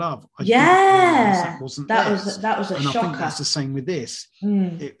Tainted Love. That wasn't that theirs. was a and shocker. I think that's the same with this.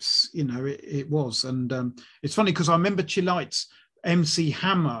 It's it was, and it's funny because I remember Chillites, MC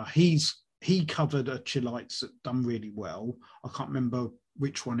Hammer, he covered a Chillites that done really well. I can't remember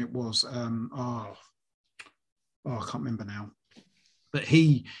which one it was. I can't remember now, but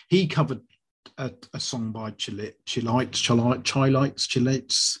he covered a song by Chillites,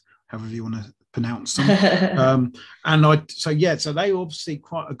 however you want to pronounce them. So they were obviously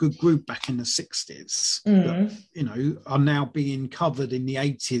quite a good group back in the 60s that, are now being covered in the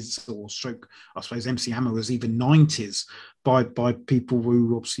 80s, or stroke, I suppose MC Hammer was even 90s, by people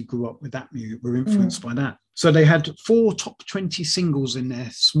who obviously grew up with that music, were influenced by that. So they had 4 top 20 singles in their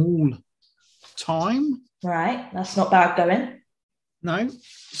small time. Right, that's not bad going. No.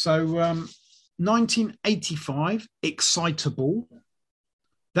 So 1985, Excitable.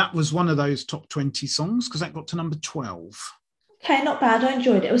 That was one of those top 20 songs, because that got to number 12. Okay, not bad. I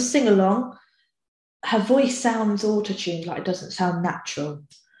enjoyed it. It was sing-along. Her voice sounds auto-tuned, like it doesn't sound natural.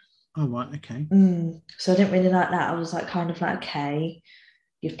 Oh, right, okay. So I didn't really like that. I was like, okay,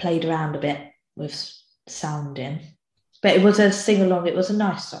 you've played around a bit with sounding. But it was a sing-along. It was a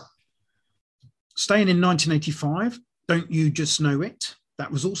nice song. Staying in 1985, Don't You Just Know It?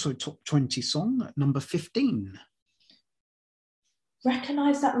 That was also a top 20 song at number 15.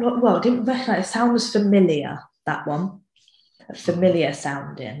 Recognise that? Well, I didn't recognise. It sounds familiar, that one. familiar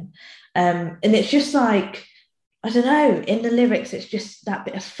sounding. And it's just like, I don't know, in the lyrics, it's just that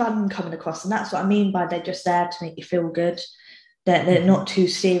bit of fun coming across. And that's what I mean by they're just there to make you feel good. They're not too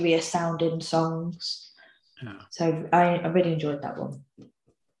serious sounding songs. Yeah. So I really enjoyed that one.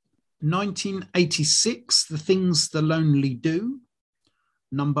 1986, The Things the Lonely Do,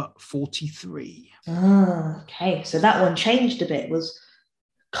 number 43. Okay, so that one changed a bit, was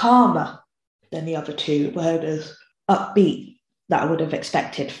calmer than the other two, where it was upbeat that I would have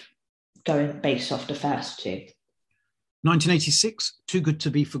expected going based off the first two. 1986, Too Good to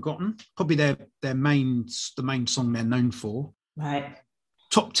Be Forgotten, probably the main song they're known for. Right.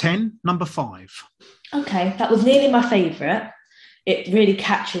 Top 10, number 5. Okay, that was nearly my favourite. It really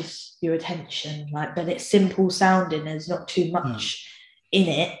catches your attention, but it's simple sounding. There's not too much in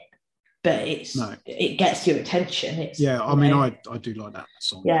it, but it gets your attention. I do like that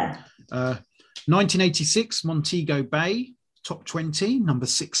song. Yeah. 1986, Montego Bay, top 20, number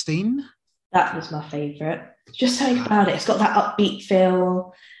 16. That was my favourite. Just something about it. It's got that upbeat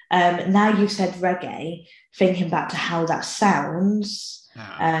feel. Now you've said reggae, thinking back to how that sounds,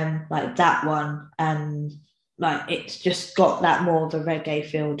 like that one, and it's just got that more of a reggae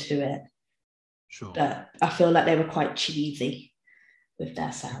feel to it. Sure. But I feel like they were quite cheesy with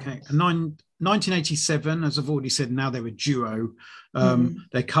their sounds. Okay. And 1987, as I've already said, now they're a duo.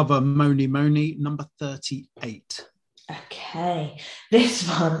 They cover Mony Mony, number 38. Okay. This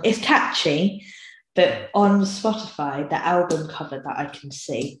one is catchy, but on Spotify, the album cover that I can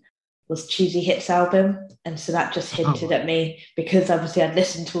see was Cheesy Hits album. And so that just hinted at me, because obviously I'd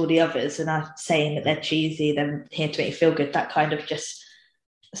listened to all the others and I'm saying that they're cheesy, they're here to make you feel good. That kind of just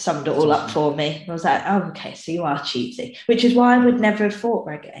summed it all up for me. I was like, oh, okay, so you are cheesy, which is why I would never have thought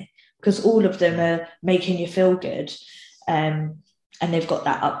reggae, because all of them are making you feel good. And they've got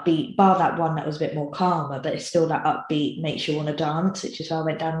that upbeat, bar that one that was a bit more calmer, but it's still that upbeat, makes you want to dance, which is why I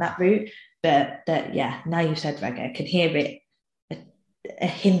went down that route. But now you said reggae, I can hear it, a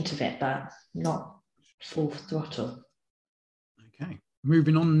hint of it, but not full throttle. Okay.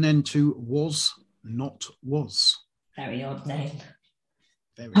 Moving on then to Was Not Was. Very odd name.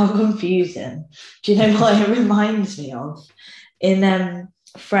 How confusing. Do you know what it reminds me of? In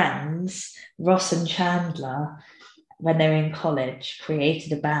Friends, Ross and Chandler, when they were in college,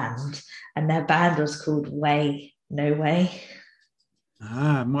 created a band, and their band was called Way No Way.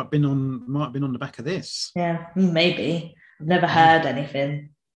 Might have been on the back of this. Yeah, maybe. I've never heard anything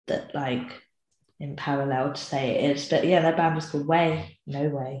that in parallel to say it is, but yeah, their band was called Way No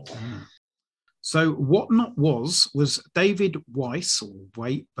Way. So What Not was David Weiss, or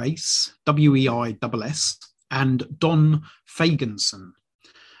Weiss, Weiss, and Don Fagenson.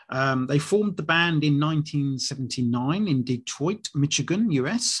 They formed the band in 1979 in Detroit, Michigan,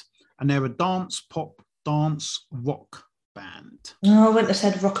 US, and they're a dance rock band. No, I wouldn't have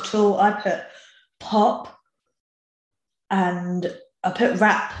said rock at all. I put pop and I put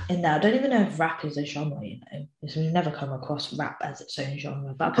rap in there. I don't even know if rap is a genre, because we've never come across rap as its own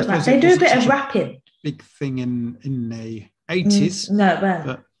genre. But I put rap. They do a bit of rapping. Big thing in the 80s.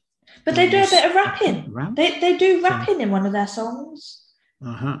 But they do a bit of rapping. They do rapping in one of their songs.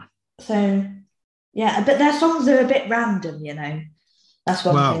 So, yeah, but their songs are a bit random, That's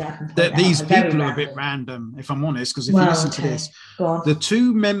one thing I can point out. These people are a bit random, if I'm honest, because if you listen to this, the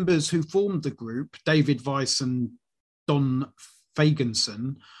two members who formed the group, David Weiss and Don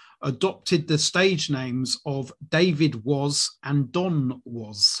Fagenson, adopted the stage names of David Was and Don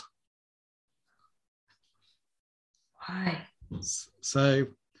Was. Why? So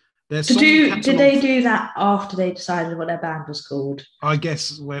did they do that after they decided what their band was called? I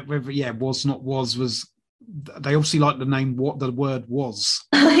guess Was Not Was they obviously like the name, what the word was.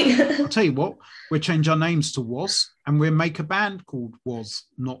 I'll tell you what, we'll change our names to Was, and we'll make a band called Was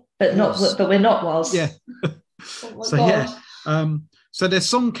Not but Was. But we're not Was. Yeah. Oh my God. So their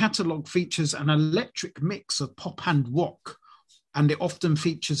song catalogue features an eclectic mix of pop and rock, and it often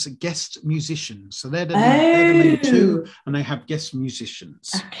features guest musicians. So they're the main two, and they have guest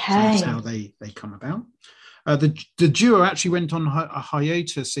musicians. Okay. So that's how they come about. The duo actually went on a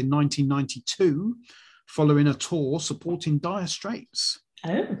hiatus in 1992 following a tour supporting Dire Straits.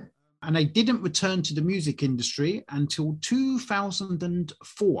 Oh. And they didn't return to the music industry until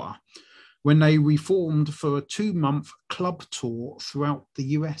 2004, when they reformed for a 2-month club tour throughout the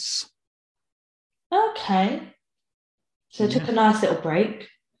US. Okay. So they took a nice little break.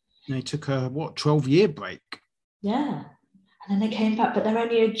 They took a 12-year break. Yeah. And then they came back, but they're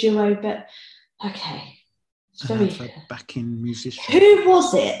only a duo, but okay. It's very backing musician. Who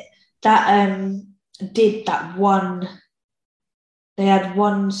was it that did that one? They had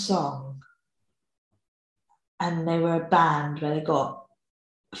one song and they were a band where they got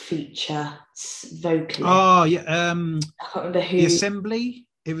feature vocalists. Oh yeah, I can't remember who. The Assembly.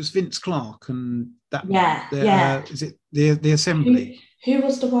 It was Vince Clarke and that. Yeah. Is it the Assembly? Who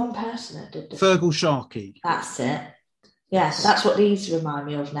was the one person that did this? Feargal Sharkey. That's it. Yes, that's what these remind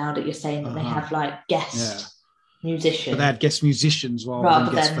me of now that you're saying that they have like guest musicians. But they had guest musicians rather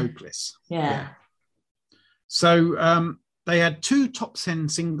than guest vocalists. Yeah. So they had 2 top 10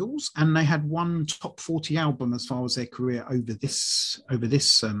 singles and they had 1 top 40 album as far as their career over this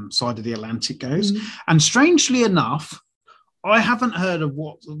side of the Atlantic goes. And strangely enough, I haven't heard of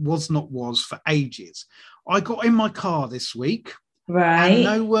what Was Not Was for ages. I got in my car this week, right? And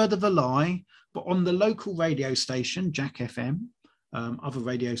no word of a lie, but on the local radio station, Jack FM, other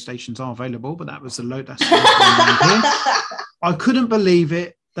radio stations are available, but that was the local one here. I couldn't believe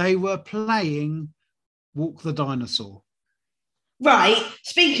it. They were playing Walk the Dinosaur. Right.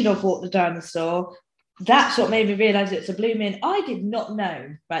 Speaking of Walk the Dinosaur, that's what made me realise it's a blooming. I did not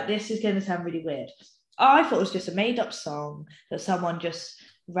know. Right, this is going to sound really weird. I thought it was just a made-up song that someone just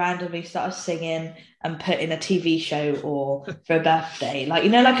randomly started singing and put in a TV show or for a birthday, like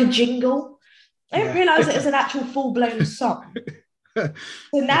like a jingle. I didn't realise it was an actual full-blown song. So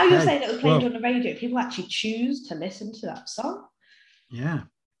now you're saying it was played on the radio. People actually choose to listen to that song. Yeah.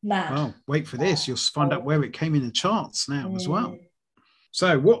 Mad. Well, wait for this. You'll find out where it came in the charts now as well.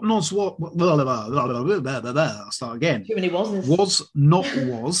 So what was what? I'll start again. Too many wasn't. Was not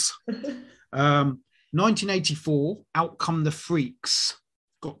was. 1984, Out Come the Freaks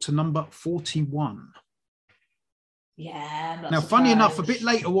got to number 41. Yeah. Now, funny enough, a bit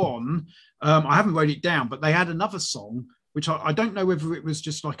later on, I haven't wrote it down, but they had another song, which I don't know whether it was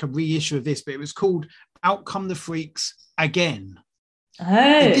just like a reissue of this, but it was called Out Come the Freaks Again.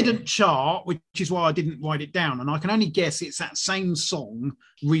 Oh. It didn't chart, which is why I didn't write it down. And I can only guess it's that same song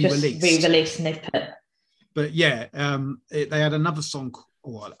re-released. Just re-released snippet. But yeah, they had another song,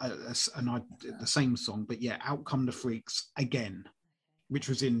 the same song, but yeah, Out Come the Freaks Again, which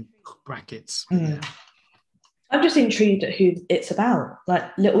was in brackets. Yeah. I'm just intrigued at who it's about.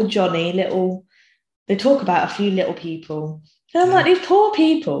 Like little Johnny, they talk about a few little people. And I'm like, these poor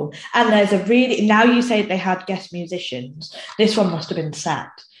people. And there's now you say they had guest musicians. This one must have been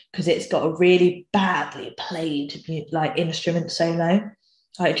sacked because it's got a really badly played like instrument solo.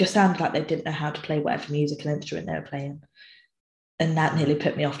 Like, it just sounded like they didn't know how to play whatever musical instrument they were playing. And that nearly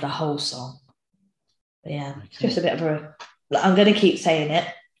put me off the whole song. But yeah, It's just a bit of I'm going to keep saying it,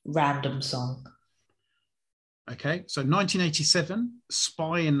 random song. Okay, so 1987,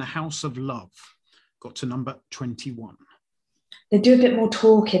 Spy in the House of Love got to number 21. They do a bit more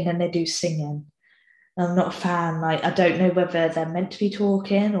talking than they do singing. I'm not a fan. Like, I don't know whether they're meant to be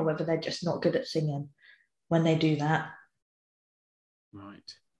talking or whether they're just not good at singing when they do that.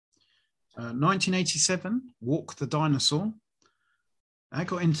 Right. 1987, Walk the Dinosaur. That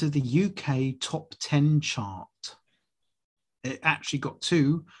got into the UK top 10 chart. It actually got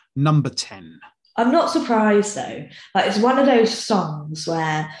to number 10. I'm not surprised though. Like, it's one of those songs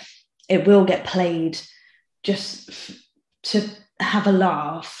where it will get played just to have a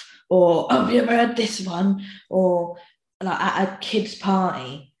laugh, or have you ever heard this one? Or like at a kid's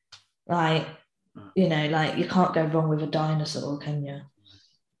party, like, like you can't go wrong with a dinosaur, can you?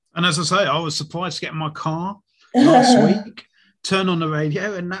 And as I say, I was surprised to get in my car last week, turn on the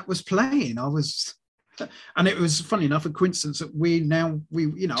radio, and that was playing. And it was funny enough, a coincidence that we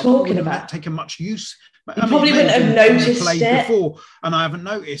talking about taken much use. You probably wouldn't have noticed it before, and I haven't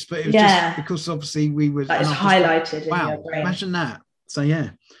noticed. But it was just because obviously we were. It's highlighted. Wow! In your brain. Imagine that. So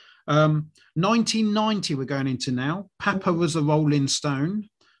yeah, 1990 we're going into now. Papa Was a Rolling Stone,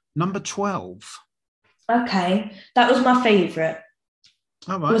 number 12. Okay, that was my favourite.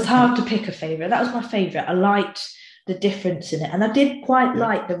 Oh, right, it was hard to pick a favourite. That was my favourite. I liked the difference in it, and I did quite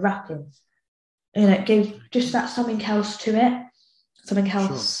like the rapping. It gave just that something else to it, something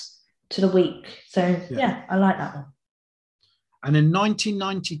else to the week. So yeah, I like that one. And in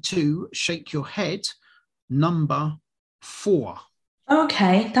 1992, Shake Your Head, number 4.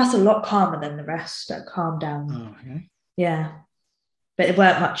 Okay, that's a lot calmer than the rest. Calm down. Oh, okay. Yeah, but there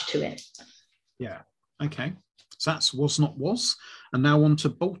weren't much to it. Yeah. Okay. So that's Was Not Was, and now on to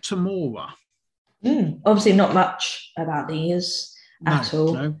Baltimore. Obviously, not much about these at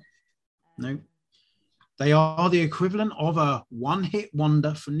all. No. They are the equivalent of a one-hit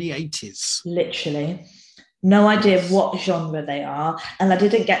wonder from the 80s. Literally. No idea what genre they are. And I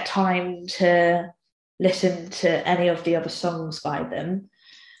didn't get time to listen to any of the other songs by them.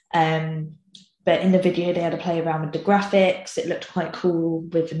 But in the video, they had to play around with the graphics. It looked quite cool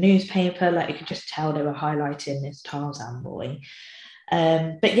with the newspaper. Like, you could just tell they were highlighting this Tarzan boy.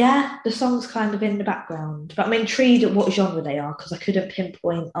 But yeah, the song's kind of in the background. But I'm intrigued at what genre they are because I couldn't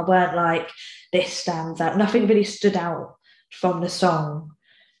pinpoint. I weren't like, this stands out. Nothing really stood out from the song.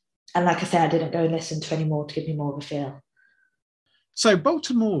 And like I said, I didn't go and listen to any more to give me more of a feel. So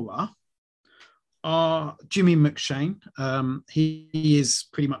Baltimora are Jimmy McShane. He is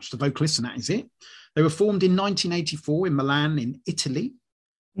pretty much the vocalist, and that is it. They were formed in 1984 in Milan, in Italy.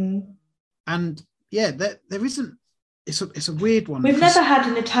 Mm. And yeah, there isn't. It's a weird one. We've never had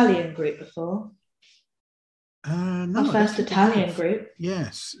an Italian group before. No, our first Italian group.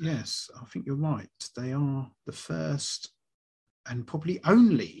 Yes. I think you're right. They are the first and probably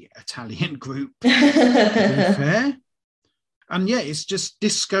only Italian group, to be fair. And yeah, it's just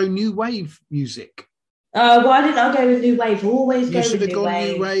disco new wave music. Why didn't I go with new wave? Always go with new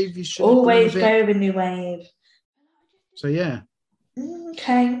wave. New wave. You should always go with new wave. So yeah.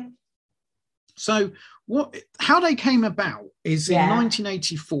 Okay. So how they came about is in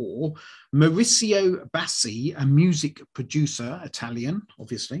 1984, Maurizio Bassi, a music producer, Italian,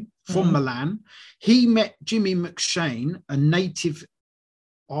 obviously, from Milan, he met Jimmy McShane, a native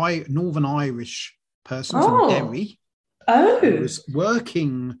Northern Irish person from Derry, who was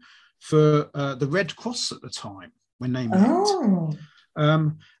working for the Red Cross at the time when they met.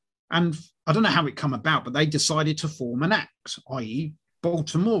 And I don't know how it come about, but they decided to form an act, i.e.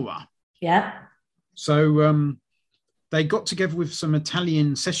 Baltimora. Yeah. So they got together with some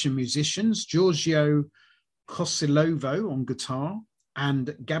Italian session musicians, Giorgio Cosilovo on guitar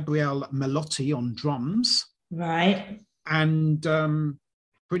and Gabriele Melotti on drums. Right. And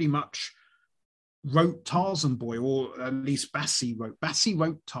pretty much wrote Tarzan Boy, or at least Bassi wrote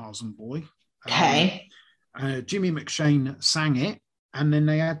Tarzan Boy. Okay. Jimmy McShane sang it. And then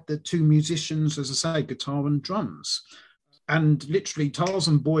they had the two musicians, as I say, guitar and drums. And literally,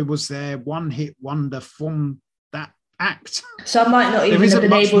 Tarzan Boy was their one-hit wonder from that act. So I might not even have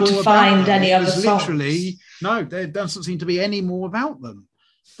been able to find any other songs. Literally, no, there doesn't seem to be any more about them.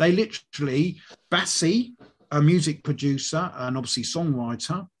 They literally, Bassi, a music producer and obviously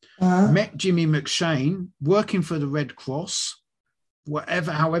songwriter, met Jimmy McShane working for the Red Cross.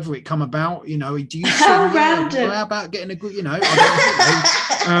 However it come about, do you sing? How about getting a good, I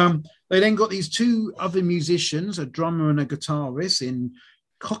don't know. They then got these two other musicians, a drummer and a guitarist, in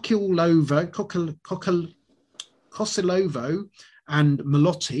Cosilovo and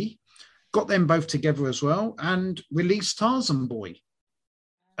Melotti, got them both together as well and released Tarzan Boy.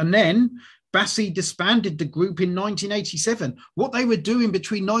 And then Bassi disbanded the group in 1987. What they were doing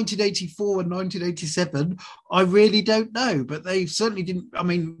between 1984 and 1987, I really don't know. But they certainly didn't. I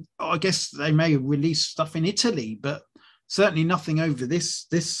mean, I guess they may have released stuff in Italy, but certainly nothing over this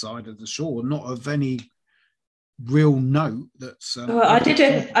side of the shore, not of any real note. That's. I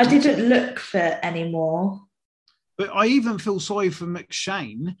didn't look for any more. But I even feel sorry for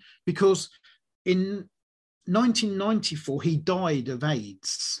McShane because in 1994 he died of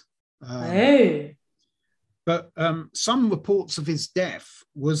AIDS. But some reports of his death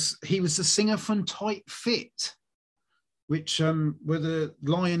was he was the singer from Tight Fit, which were the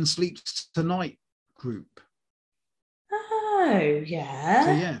Lion Sleeps Tonight group. Oh, yeah.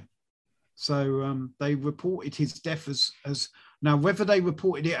 So yeah. So they reported his death as now whether they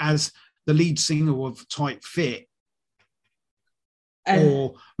reported it as the lead singer of Tight Fit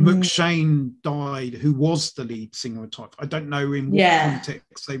or McShane died, who was the lead singer of Tight Fit. I don't know in what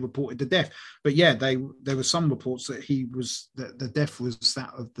context they reported the death, but yeah, there were some reports that the death was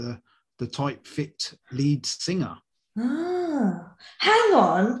that of the Tight Fit lead singer. Hang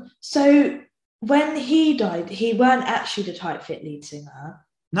on. So when he died, he weren't actually the Tight Fit lead singer.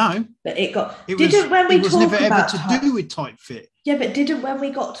 No, but it was never ever to do with Tight Fit. Yeah, but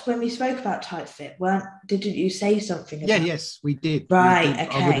when we spoke about Tight Fit, didn't you say something about yes, we did. Right, we did.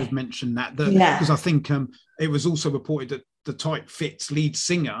 okay. I would have mentioned that because I think it was also reported that the Tight Fit's lead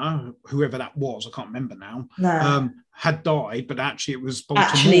singer, whoever that was, I can't remember now, had died, but actually it was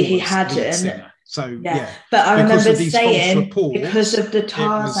Baltimore's he hadn't. lead singer. So yeah, but I remember saying because of the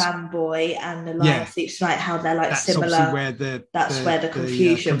Tarzan Boy and the Lion Sleeps Tonight, how they're like that's similar. Where where the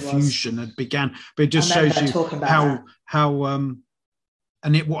confusion had began. But it just shows you how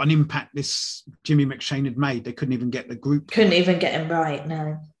what an impact this Jimmy McShane had made. They couldn't even get the group. Couldn't even get him right.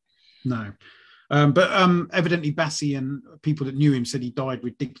 No. But evidently Bassi and people that knew him said he died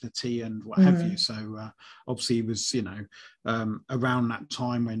with dignity and what have you. So obviously it was, around that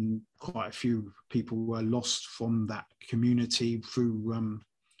time when quite a few people were lost from that community through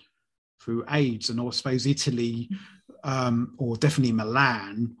AIDS. And I suppose Italy, or definitely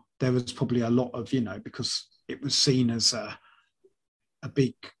Milan, there was probably a lot of, because it was seen as a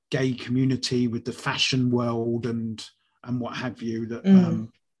big gay community with the fashion world and and what have you, that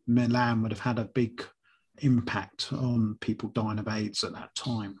Milan would have had a big impact on people dying of AIDS at that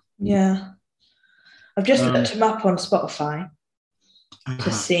time. Yeah. I've just looked him up on Spotify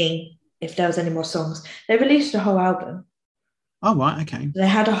to see if there was any more songs. They released a whole album. Oh, right, okay. They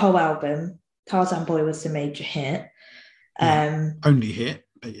had a whole album. Tarzan Boy was the major hit. Only hit,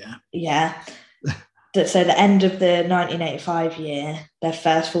 but yeah. Yeah. So the end of the 1985 year, their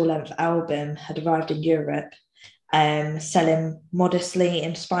first full-length album had arrived in Europe, selling modestly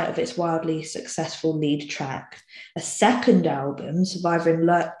in spite of its wildly successful lead track. A second album, Survivor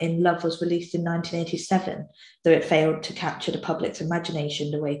in Love, was released in 1987, though it failed to capture the public's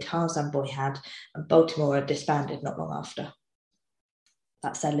imagination the way Tarzan Boy had, and Baltimore had disbanded not long after.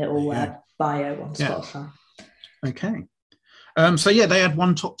 That's their little bio on Spotify. Okay. So they had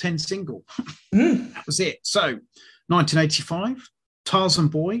one top 10 single. That was it. So 1985, Tarzan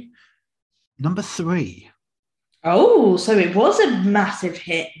Boy, number 3. Oh, so it was a massive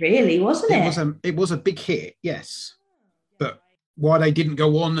hit, really, wasn't it? It was a big hit, yes. But why they didn't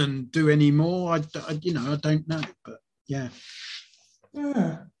go on and do any more, I don't know. But yeah.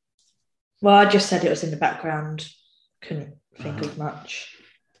 Well, I just said it was in the background. Couldn't think of much.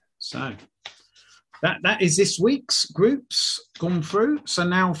 So that is this week's groups gone through. So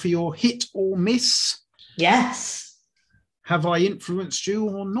now for your hit or miss. Yes. Have I influenced you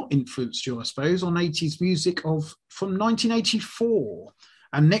or not influenced you, I suppose, on 80s music from 1984?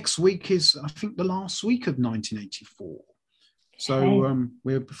 And next week is, I think, the last week of 1984. So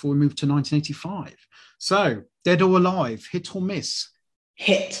before we move to 1985. So, Dead or Alive, hit or miss?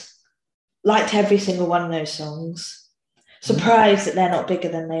 Hit. Liked every single one of those songs. Surprised that they're not bigger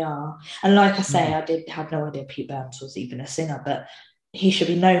than they are. And like I say, I had no idea Pete Burns was even a singer, but he should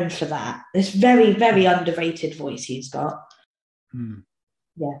be known for that. This very, very underrated voice he's got.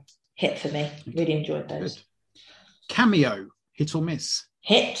 Yeah, hit for me. Really enjoyed those. Good. Cameo, hit or miss?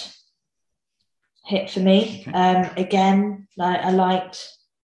 Hit for me. Okay. Again, I liked.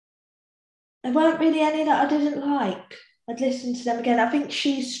 There weren't really any that I didn't like. I'd listen to them again. I think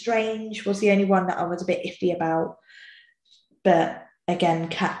She's Strange was the only one that I was a bit iffy about. But again,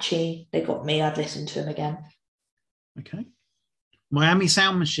 catchy. They got me. I'd listen to them again. Okay. Miami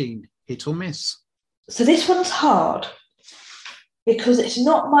Sound Machine, hit or miss? So this one's hard because it's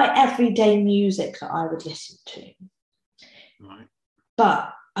not my everyday music that I would listen to. Right.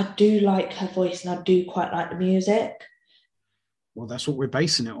 But I do like her voice and I do quite like the music. Well, that's what we're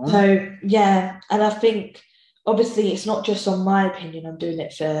basing it on. So, yeah. And I think, obviously, it's not just on my opinion. I'm doing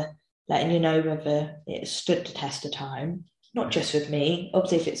it for letting you know whether it stood the test of time. Not just with me.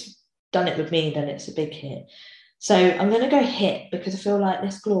 Obviously, if it's done it with me, then it's a big hit. So I'm going to go hit because I feel like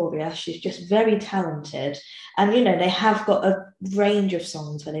Miss Gloria, she's just very talented. And, they have got a range of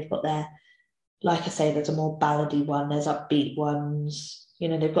songs where they've got their, like I say, there's a more ballady one, there's upbeat ones.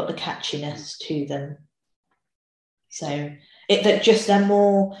 They've got the catchiness to them. So they're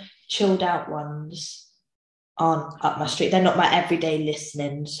more chilled out ones aren't up my street. They're not my everyday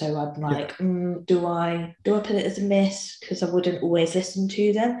listening. So I'm like, do I put it as a miss? Because I wouldn't always listen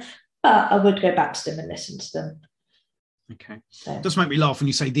to them. But I would go back to them and listen to them. Okay. So. It does make me laugh when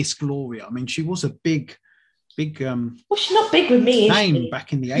you say this Gloria. I mean, she was a big well, she's not big with me, name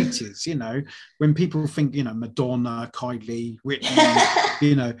back in the 80s, when people think, Madonna, Kylie,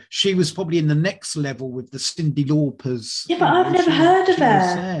 Whitney, she was probably in the next level with the Cyndi Laupers. Yeah, but I've never heard of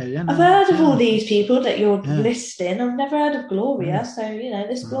her. I've heard of all these people that you're listing. I've never heard of Gloria. Yeah. So,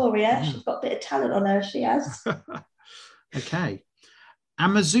 this Gloria, she's got a bit of talent on her, she has. Okay.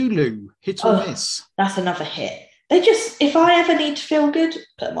 Amazulu, hit or miss? That's another hit. If I ever need to feel good,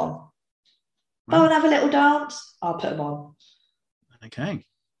 put them on. If I want to have a little dance, I'll put them on. Okay.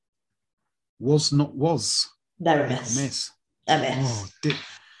 Was not was. No, a miss. A miss. Oh,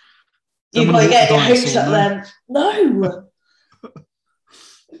 you've got to get your hopes up then. No.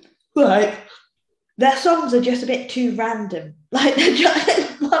 Right. Their songs are just a bit too random. Like,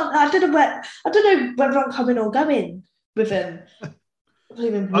 I don't know whether I'm coming or going with them. I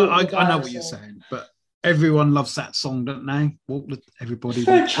know what you're saying, but everyone loves that song, don't they? Everybody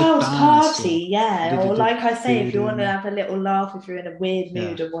for a child's party, or like I say, if you want to have a little laugh, if you're in a weird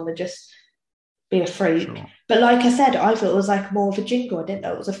mood and want to just be a freak. Sure. But like I said, I thought it was like more of a jingle. I didn't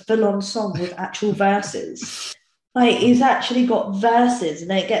know it was a full-on song with actual verses. Like, he's actually got verses,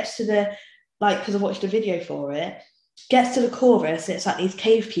 and then it gets to the, because I watched a video for it, gets to the chorus, and it's like these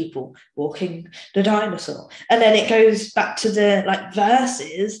cave people walking the dinosaur, and then it goes back to the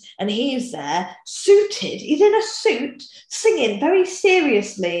verses, and he's there suited, he's in a suit singing very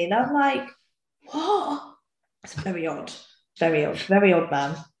seriously, and I'm like, what? It's very odd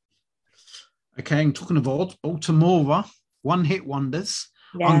man. Okay, and talking of odd, Baltimora, one hit wonders.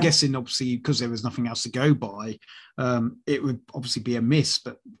 I'm Yeah. guessing, obviously, because there was nothing else to go by, it would obviously be a miss.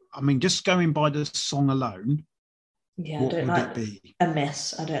 But I mean, just going by the song alone, Yeah, I what don't would it like be? a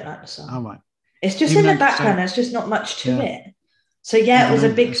miss. I don't like the All song. right. It's just Even in the though, so background. There's just not much to yeah, it. So yeah, it even was a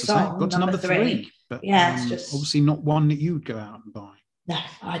though, big as I say, song, got to number number three. three, but Yeah, it's just obviously not one that you'd go out and buy. no.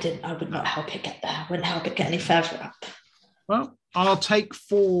 I didn't. I would No. not help it get there. I wouldn't help it get any Okay. further up. Well, I'll take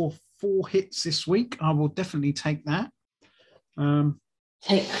four hits this week. I will definitely take that.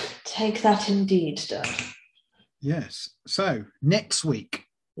 Take that indeed, Doug. Yes. So next week,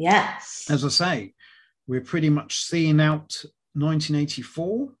 Yes. as I say, we're pretty much seeing out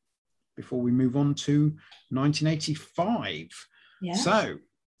 1984 before we move on to 1985. Yeah. So,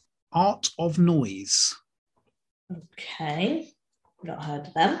 Art of Noise. Okay. Not heard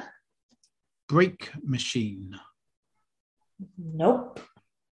of them. Break Machine. Nope.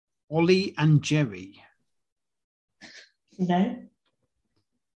 Ollie and Jerry. No.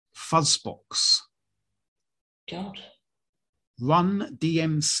 Fuzzbox. God. Run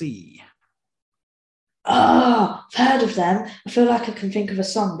DMC. Oh, I've heard of them. I feel like I can think of a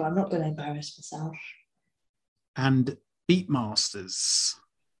song, but I'm not going to embarrass myself. And Beatmasters.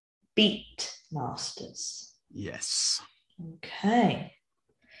 Beat Masters. Yes. Okay.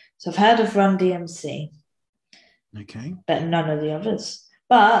 So I've heard of Run DMC. Okay. But none of the others.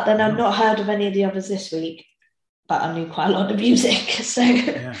 But then I've Oh. not heard of any of the others this week. But I knew quite a lot of music. So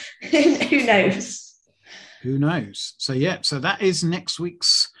yeah. Who knows? Who knows? So yeah, so that is next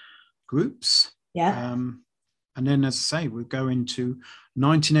week's groups. Yeah. And then, as I say, we'll go into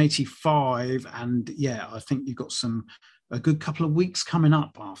 1985, and yeah, I think you've got a good couple of weeks coming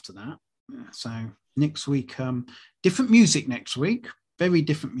up after that. So next week, different music next week, very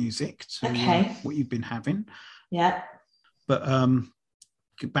different music to what you've been having. Yeah. But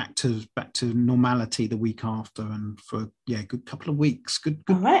back to normality the week after, and for a good couple of weeks. Good.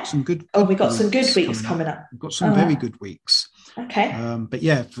 All right. Some good. We got some good weeks coming up. We've got some very good weeks. Okay. But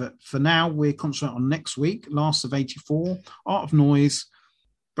yeah, for now, we're concentrating on next week. Last of 84, Art of Noise,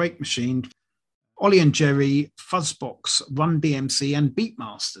 Break Machine, Ollie and Jerry, Fuzzbox, Run DMC, and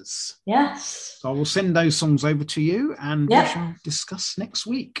Beatmasters. Yes. So I will send those songs over to you, and we shall discuss next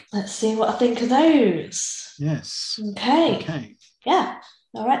week. Let's see what I think of those. Yes. Okay. Yeah.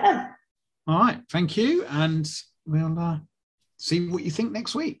 All right then. All right. Thank you, and we'll see what you think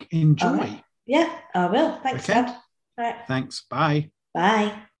next week. Enjoy. Right. Yeah, I will. Thanks, Dad. All right. Thanks. Bye.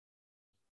 Bye.